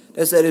tweet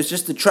that said it's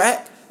just a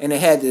track. And it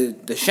had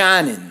the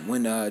Shining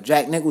when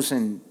Jack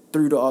Nicholson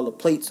threw all the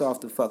plates off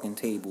the fucking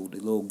table, the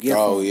little gift.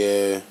 Oh,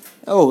 yeah.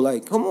 Oh,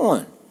 like, come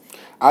on.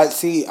 I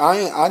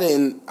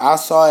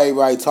saw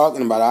everybody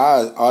talking about it.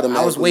 I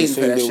automatically I was waiting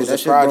for that shit. That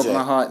shit project. broke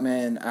my heart,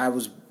 man. I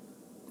was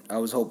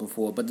hoping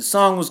for it. But the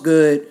song was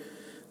good.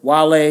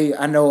 Wale,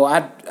 I know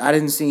I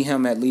didn't see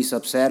him at least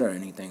upset or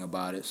anything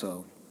about it,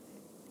 so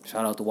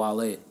shout out to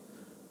Wale.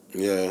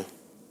 Yeah.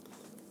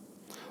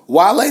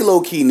 Wale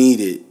low-key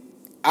needed.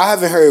 I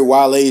haven't heard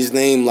Wale's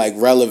name like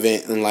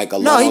relevant in like a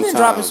long time. No, he been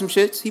dropping some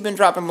shits. He been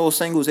dropping little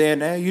singles here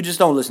and there. You just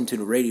don't listen to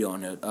the radio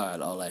and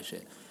all that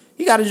shit.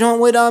 He got a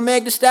joint with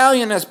Meg Thee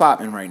Stallion that's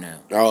popping right now.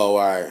 Oh, all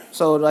right.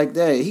 So like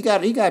that, he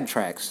got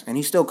tracks, and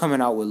he's still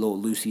coming out with little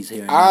Lucy's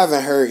here. And I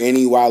haven't heard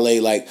any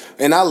Wale like,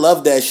 and I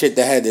love that shit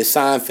that had the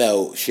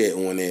Seinfeld shit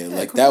on it. Yeah,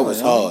 like that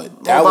was hard.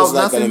 More That was About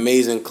like Nothing. an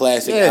amazing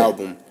classic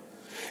album.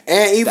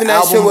 And even the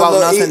that album shit with about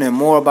Lil nothing and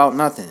more about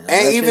nothing.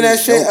 And even that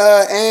shit,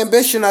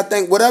 Ambition, I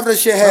think, whatever the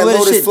shit had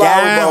Lotus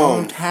Flower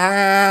Bomb.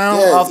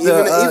 Yeah,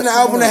 even the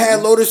album that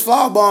had Lotus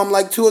Flower Bomb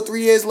like 2 or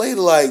 3 years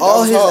later, like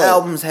all his hard.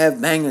 albums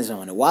have bangers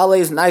on it.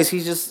 Wale's nice.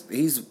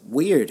 He's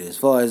weird as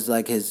far as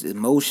like his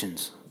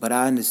emotions. But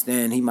I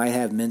understand he might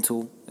have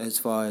mental as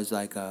far as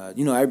like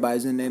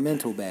everybody's in their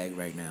mental bag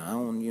right now. I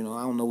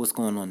don't know what's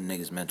going on in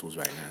niggas' mentals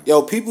right now.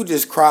 Yo, people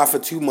just cry for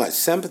too much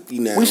sympathy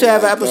now. We should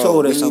have an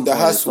episode or something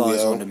as far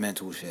as on the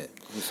mental shit.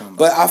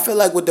 But I feel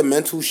like with the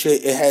mental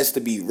shit, it has to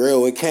be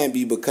real. It can't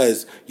be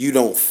because you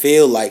don't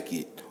feel like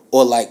it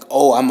or like,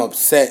 oh, I'm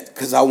upset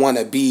because I want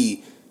to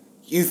be,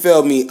 you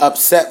feel me,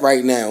 upset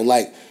right now.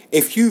 Like,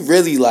 if you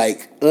really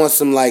like on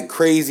some like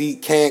crazy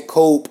can't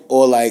cope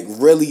or like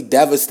really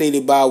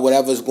devastated by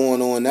whatever's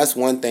going on, that's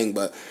one thing.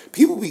 But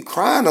people be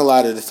crying a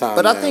lot of the time.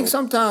 But now. I think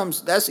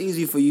sometimes that's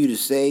easy for you to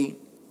say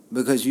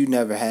because you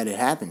never had it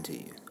happen to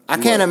you. I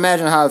can't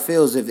imagine how it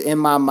feels if in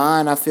my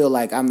mind I feel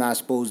like I'm not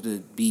supposed to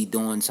be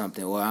doing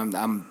something or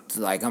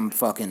I'm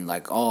fucking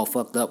like all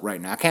fucked up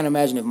right now. I can't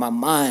imagine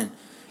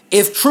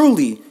if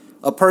truly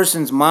a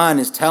person's mind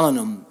is telling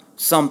them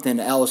something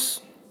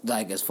else,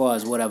 like as far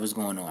as whatever's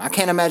going on. I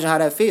can't imagine how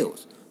that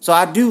feels. So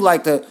I do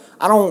like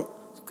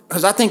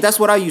because I think that's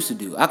what I used to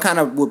do. I kind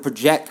of would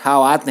project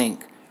how I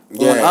think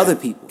on other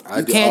people.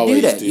 You can't do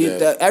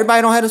that.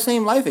 Everybody don't have the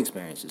same life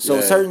experiences. So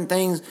certain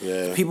things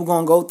people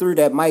gonna go through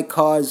that might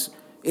cause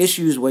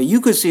issues where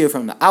you could see it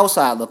from the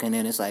outside looking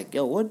in. It's like,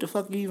 yo, what the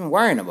fuck are you even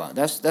worrying about?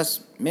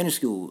 That's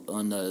minuscule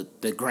on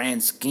the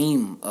grand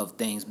scheme of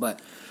things. But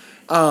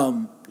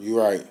you're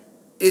right.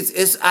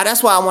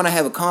 That's why I want to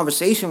have a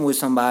conversation with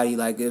somebody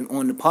like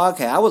on the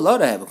podcast. I would love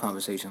to have a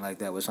conversation like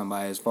that with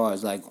somebody as far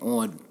as like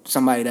on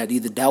somebody that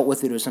either dealt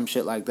with it or some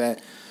shit like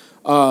that.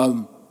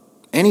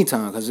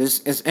 Anytime, because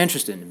it's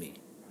interesting to me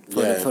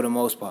for the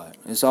most part.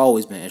 It's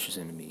always been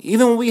interesting to me.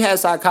 Even when we had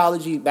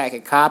psychology back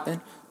at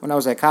Coppin. When I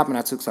was at Coppin,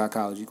 I took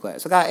psychology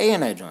class. I got A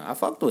in that joint. I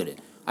fucked with it.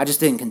 I just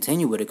didn't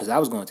continue with it because I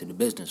was going to the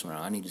business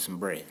round. I needed some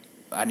bread.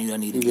 I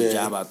needed a good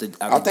job out the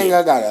I think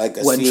I got like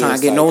a wasn't C trying in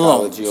to get no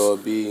loans. or a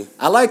B.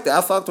 I liked it. I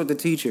fucked with the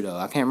teacher though.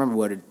 I can't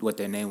remember what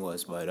their name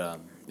was, but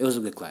it was a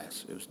good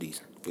class. It was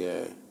decent.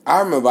 Yeah, I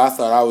remember. I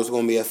thought I was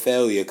gonna be a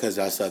failure because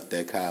I sucked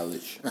at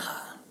college.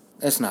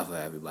 That's not for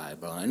everybody,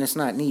 bro, and it's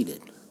not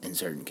needed in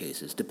certain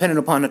cases, depending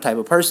upon the type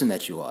of person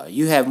that you are.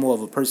 You have more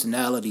of a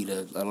personality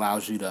that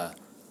allows you to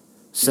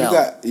sell.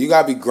 You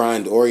got to be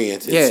grind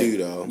oriented too,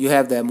 though. You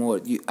have that more.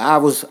 I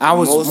was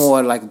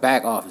more like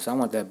back office. I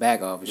want that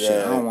back office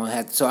shit. I don't want to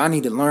have. So I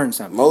need to learn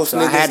something. Most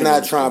niggas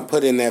not trying to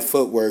put in that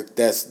footwork.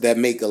 That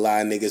make a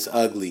lot of niggas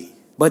ugly.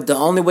 But the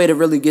only way to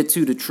really get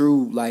to the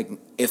true, like,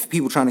 if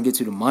people trying to get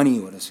to the money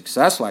or the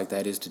success like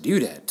that is to do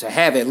that. To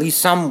have at least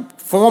some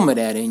form of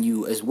that in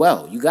you as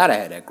well. You got to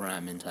have that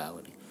grind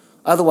mentality.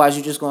 Otherwise,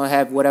 you're just going to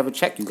have whatever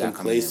check you got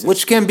coming in.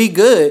 Which can be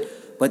good,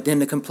 But then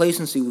the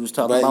complacency we was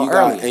talking But about you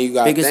got, earlier. and you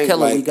got biggest think,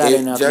 killer like, we got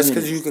in our just community.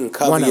 because you can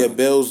cover One of your them.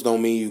 bills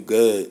don't mean you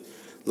good.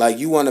 Like,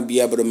 you want to be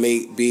able to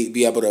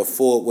be able to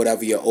afford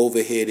whatever your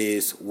overhead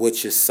is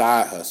with your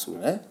side hustle.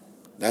 Yeah.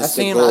 That's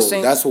the goal.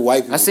 That's what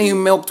white people I seen do.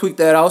 Milk tweak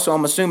that out, so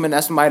I'm assuming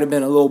that might have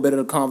been a little bit of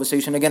the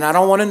conversation. Again, I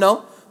don't want to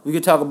know. We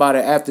could talk about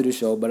it after the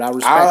show, but I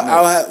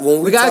respect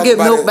Milk. We gotta get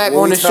Milk back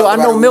on the show. I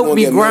know Milk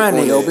be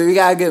grinding, yo, but we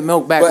gotta get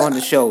Milk back on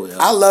the show, yo.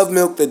 I love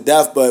Milk to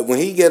death, but when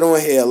he get on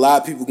here, a lot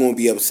of people gonna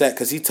be upset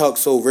because he talks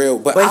so real.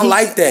 But I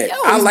like that. Yo,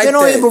 I like been that.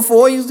 on here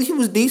before. He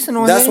was decent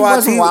on That's here. why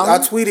I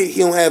tweeted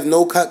he don't have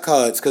no cut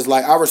cards because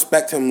like I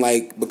respect him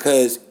like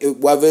because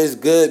whether it's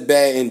good,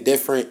 bad,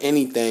 indifferent,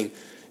 anything.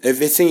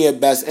 If it's in your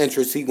best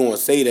interest, he gonna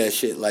say that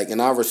shit. Like,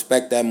 and I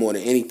respect that more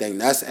than anything.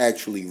 That's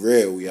actually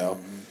real, yo.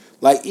 Mm-hmm.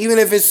 Like, even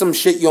if it's some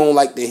shit you don't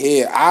like to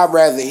hear, I'd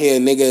rather hear a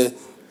nigga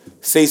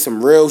say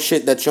some real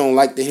shit that you don't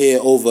like to hear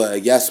over a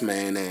yes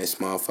man ass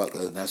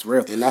motherfucker. That's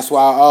real. And that's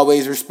why I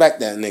always respect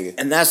that nigga.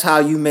 And that's how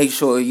you make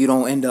sure you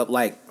don't end up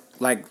like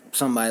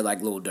somebody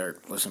like Lil Durk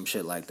or some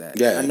shit like that.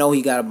 Yeah. I know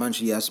he got a bunch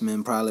of yes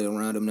men probably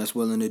around him that's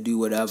willing to do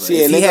whatever.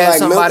 See, if a he nigga had like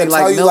somebody Milk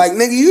like tell you like,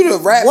 nigga, you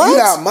the rap, what? you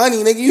got money,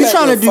 nigga. You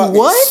trying to do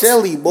what?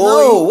 Silly boy.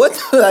 No,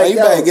 what the, like, you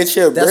better get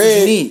your that's bread. What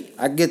you need.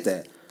 I get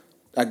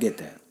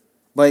that.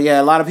 But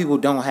yeah, a lot of people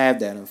don't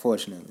have that,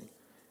 unfortunately.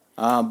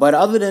 But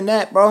other than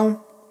that,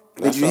 bro,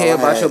 did you hear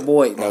about your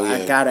boy? Oh,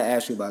 yeah. I gotta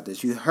ask you about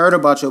this. You heard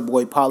about your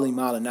boy Paulie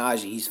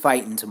Malignaggi? He's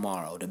fighting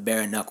tomorrow, the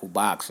bare knuckle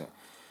boxer.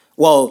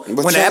 Well,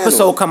 when the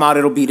episode come out,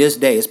 it'll be this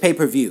day. It's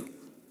pay-per-view.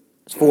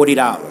 It's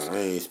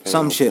 $40.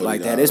 Some shit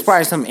like that. It's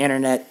probably some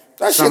internet.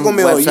 That shit gonna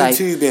be on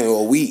YouTube in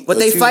a week. But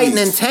they fighting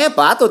in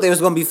Tampa. I thought they was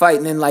gonna be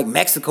fighting in like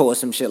Mexico or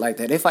some shit like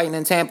that. They fighting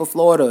in Tampa,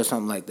 Florida or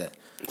something like that.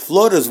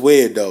 Florida's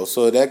weird though,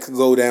 so that could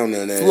go down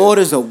there.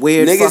 Florida's a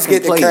weird niggas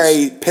fucking get to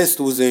carry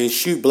pistols and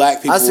shoot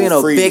black people. I seen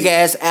a big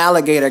ass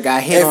alligator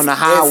got hit on the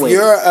highway.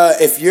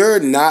 If you're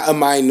not a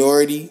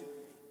minority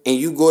and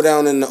you go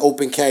down in the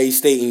open carry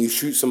state and you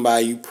shoot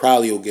somebody, you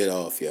probably will get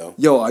off, yo.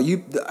 Yo, did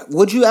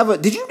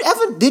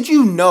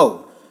you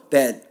know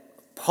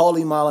that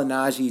Paulie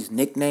Malignaggi's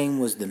nickname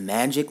was the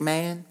Magic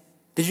Man?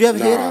 Did you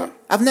ever hear that?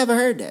 I've never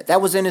heard that.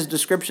 That was in his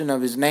description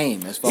of his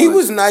name. He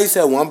was nice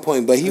at one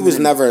point, but he was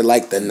never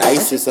like the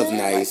nicest of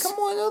nice. Like,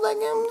 come on, like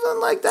him,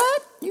 something like that.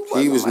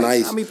 He was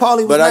nice. I mean, Paulie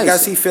was but nice. I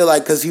guess he feel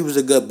like because he was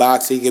a good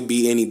boxer, he could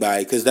beat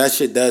anybody. Because that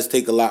shit does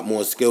take a lot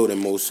more skill than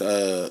most.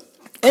 And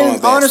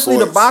honestly,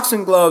 sports. the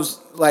boxing gloves,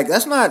 like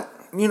that's not,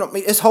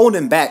 it's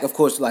holding back, of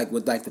course, like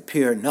with like the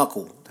pure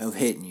knuckle of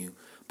hitting you.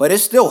 But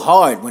it's still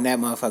hard when that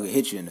motherfucker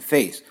hits you in the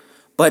face.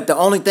 But the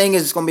only thing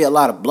is, it's gonna be a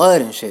lot of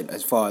blood and shit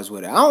as far as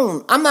with it.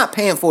 I'm not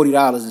paying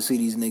 $40 to see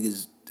these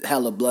niggas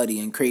hella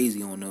bloody and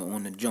crazy on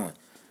the joint.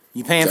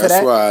 You paying for that?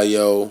 That's why,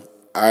 yo,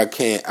 I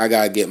can't. I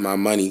gotta get my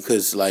money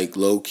because, like,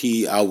 low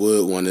key, I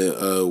would want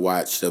to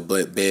watch the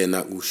bare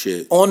knuckle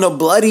shit on the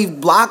bloody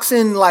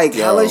boxing, like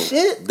hella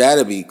shit.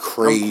 That'd be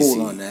crazy. I'm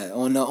cool on that.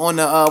 On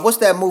the what's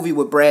that movie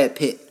with Brad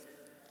Pitt?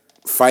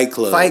 Fight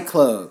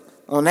Club.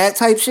 On that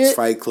type shit?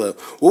 Fight Club.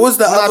 What was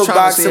the other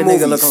boxing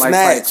movie?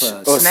 Snatch.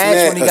 Like or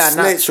Snatch when he got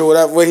knocked. Or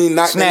whatever. When he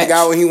knocked the nigga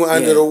out when he went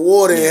under the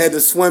water and had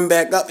to swim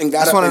back up and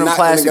got up and knocked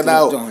the nigga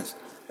out. Joints.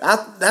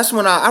 That's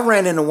when I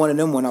ran into one of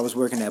them when I was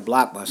working at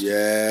Blockbuster.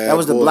 Yeah, that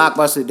was the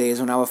Blockbuster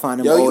days when I would find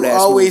them old ass. You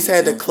always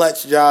movies, had the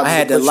clutch jobs. I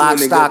had the Lock,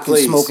 Stock, and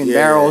Smoking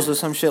Barrels or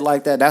some shit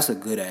like that. That's a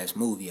good ass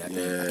movie. I think.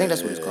 I think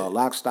that's what it's called.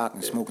 Lock, Stock,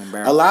 and Smoking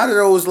Barrels. A lot of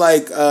those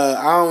like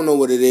I don't know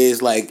what it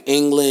is, like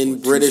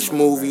England, British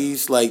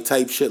movies, like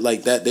type shit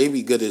like that. They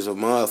be good as a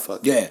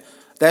motherfucker. Yeah.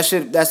 That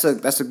shit, that's a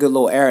good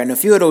little era, and a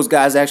few of those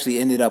guys actually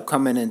ended up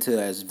coming into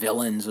as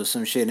villains or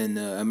some shit in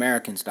the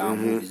American style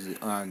movies,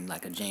 on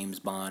like a James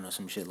Bond or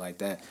some shit like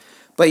that.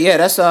 But yeah,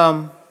 that's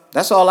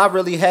all I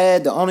really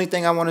had. The only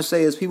thing I want to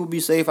say is people be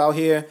safe out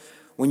here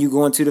when you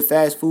go into the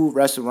fast food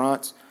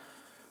restaurants.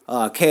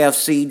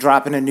 KFC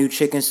dropping a new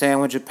chicken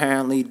sandwich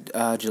apparently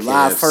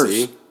July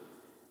 1st.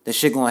 The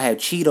shit gonna have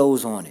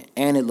Cheetos on it,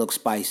 and it looks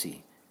spicy.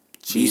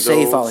 Cheetos. Be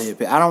safe out here.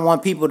 I don't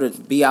want people to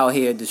be out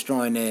here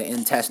destroying their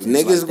intestines.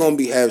 Niggas like gonna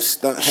be having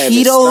stomach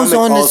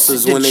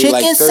ulcers on when they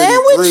like 33.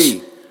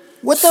 Sandwich?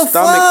 What the stomach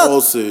fuck?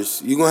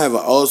 Ulcers. You gonna have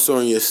an ulcer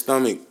on your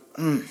stomach.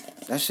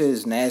 That shit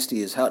is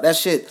nasty as hell. That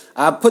shit,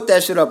 I put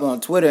that shit up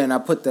on Twitter, and I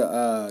put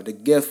the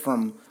gif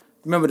from,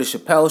 remember the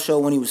Chappelle show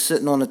when he was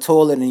sitting on the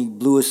toilet and he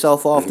blew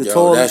himself off the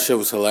toilet? That shit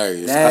was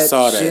hilarious. I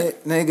saw that.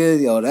 Shit,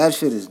 nigga, that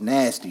shit is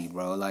nasty,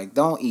 bro. Like,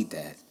 don't eat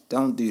that.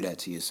 Don't do that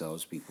to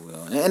yourselves, people.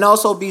 Yo. And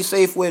also be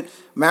safe with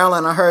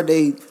Maryland. I heard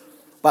they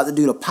about to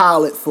do the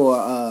pilot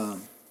for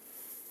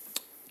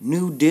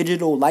new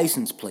digital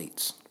license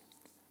plates.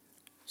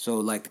 So,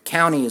 like, the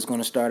county is going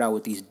to start out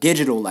with these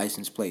digital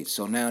license plates.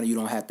 So now you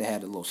don't have to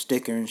have a little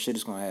sticker and shit.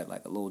 It's going to have,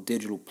 like, a little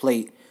digital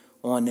plate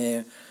on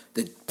there.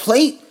 The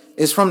plate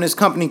is from this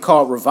company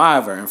called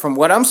Reviver. And from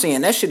what I'm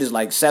seeing, that shit is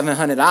like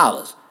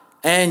 $700.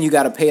 And you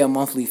got to pay a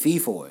monthly fee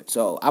for it.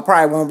 So I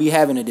probably won't be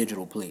having a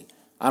digital plate.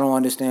 I don't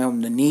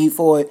understand the need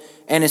for it.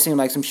 And it seemed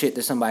like some shit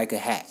that somebody could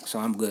hack. So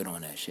I'm good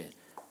on that shit.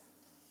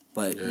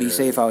 But be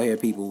safe out here,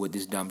 people, with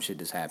this dumb shit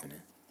that's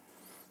happening.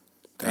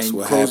 That's and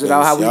what close happens. it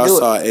out how we Y'all do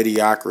saw it.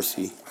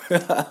 Idiocracy.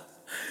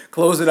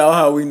 Close it out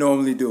how we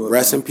normally do it.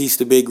 Rest man. in peace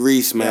to Big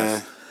Reese,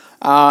 man.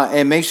 Yes.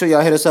 And make sure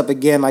y'all hit us up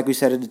again, like we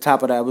said at the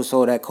top of the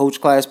episode, at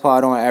Coach Class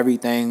Pod on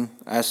everything.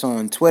 That's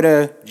on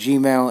Twitter,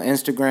 Gmail,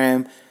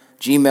 Instagram.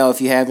 Gmail, if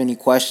you have any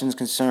questions,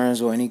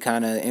 concerns, or any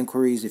kind of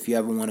inquiries, if you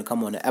ever want to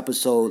come on the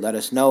episode, let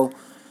us know.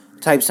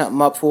 Type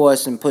something up for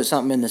us and put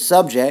something in the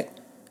subject.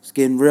 It's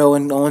getting real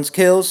and no one's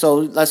killed, so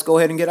let's go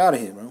ahead and get out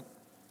of here, bro.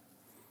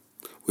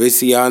 We'll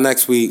see y'all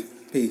next week.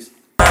 Peace.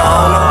 They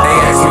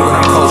ask me what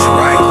I'm coaching,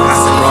 right? I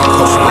said, bro, I'm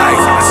coaching life.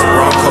 I said,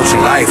 bro, I'm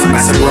coaching life.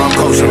 I said, bro, I'm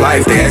coaching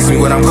life. They ask me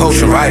what I'm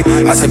coaching, right?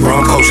 I said, bro,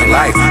 I'm coaching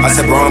life. I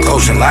said, bro, I'm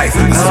coaching life.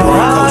 I said, bro,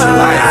 I'm coaching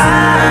life.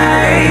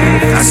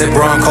 I said,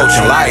 bro, I'm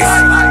coaching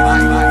life.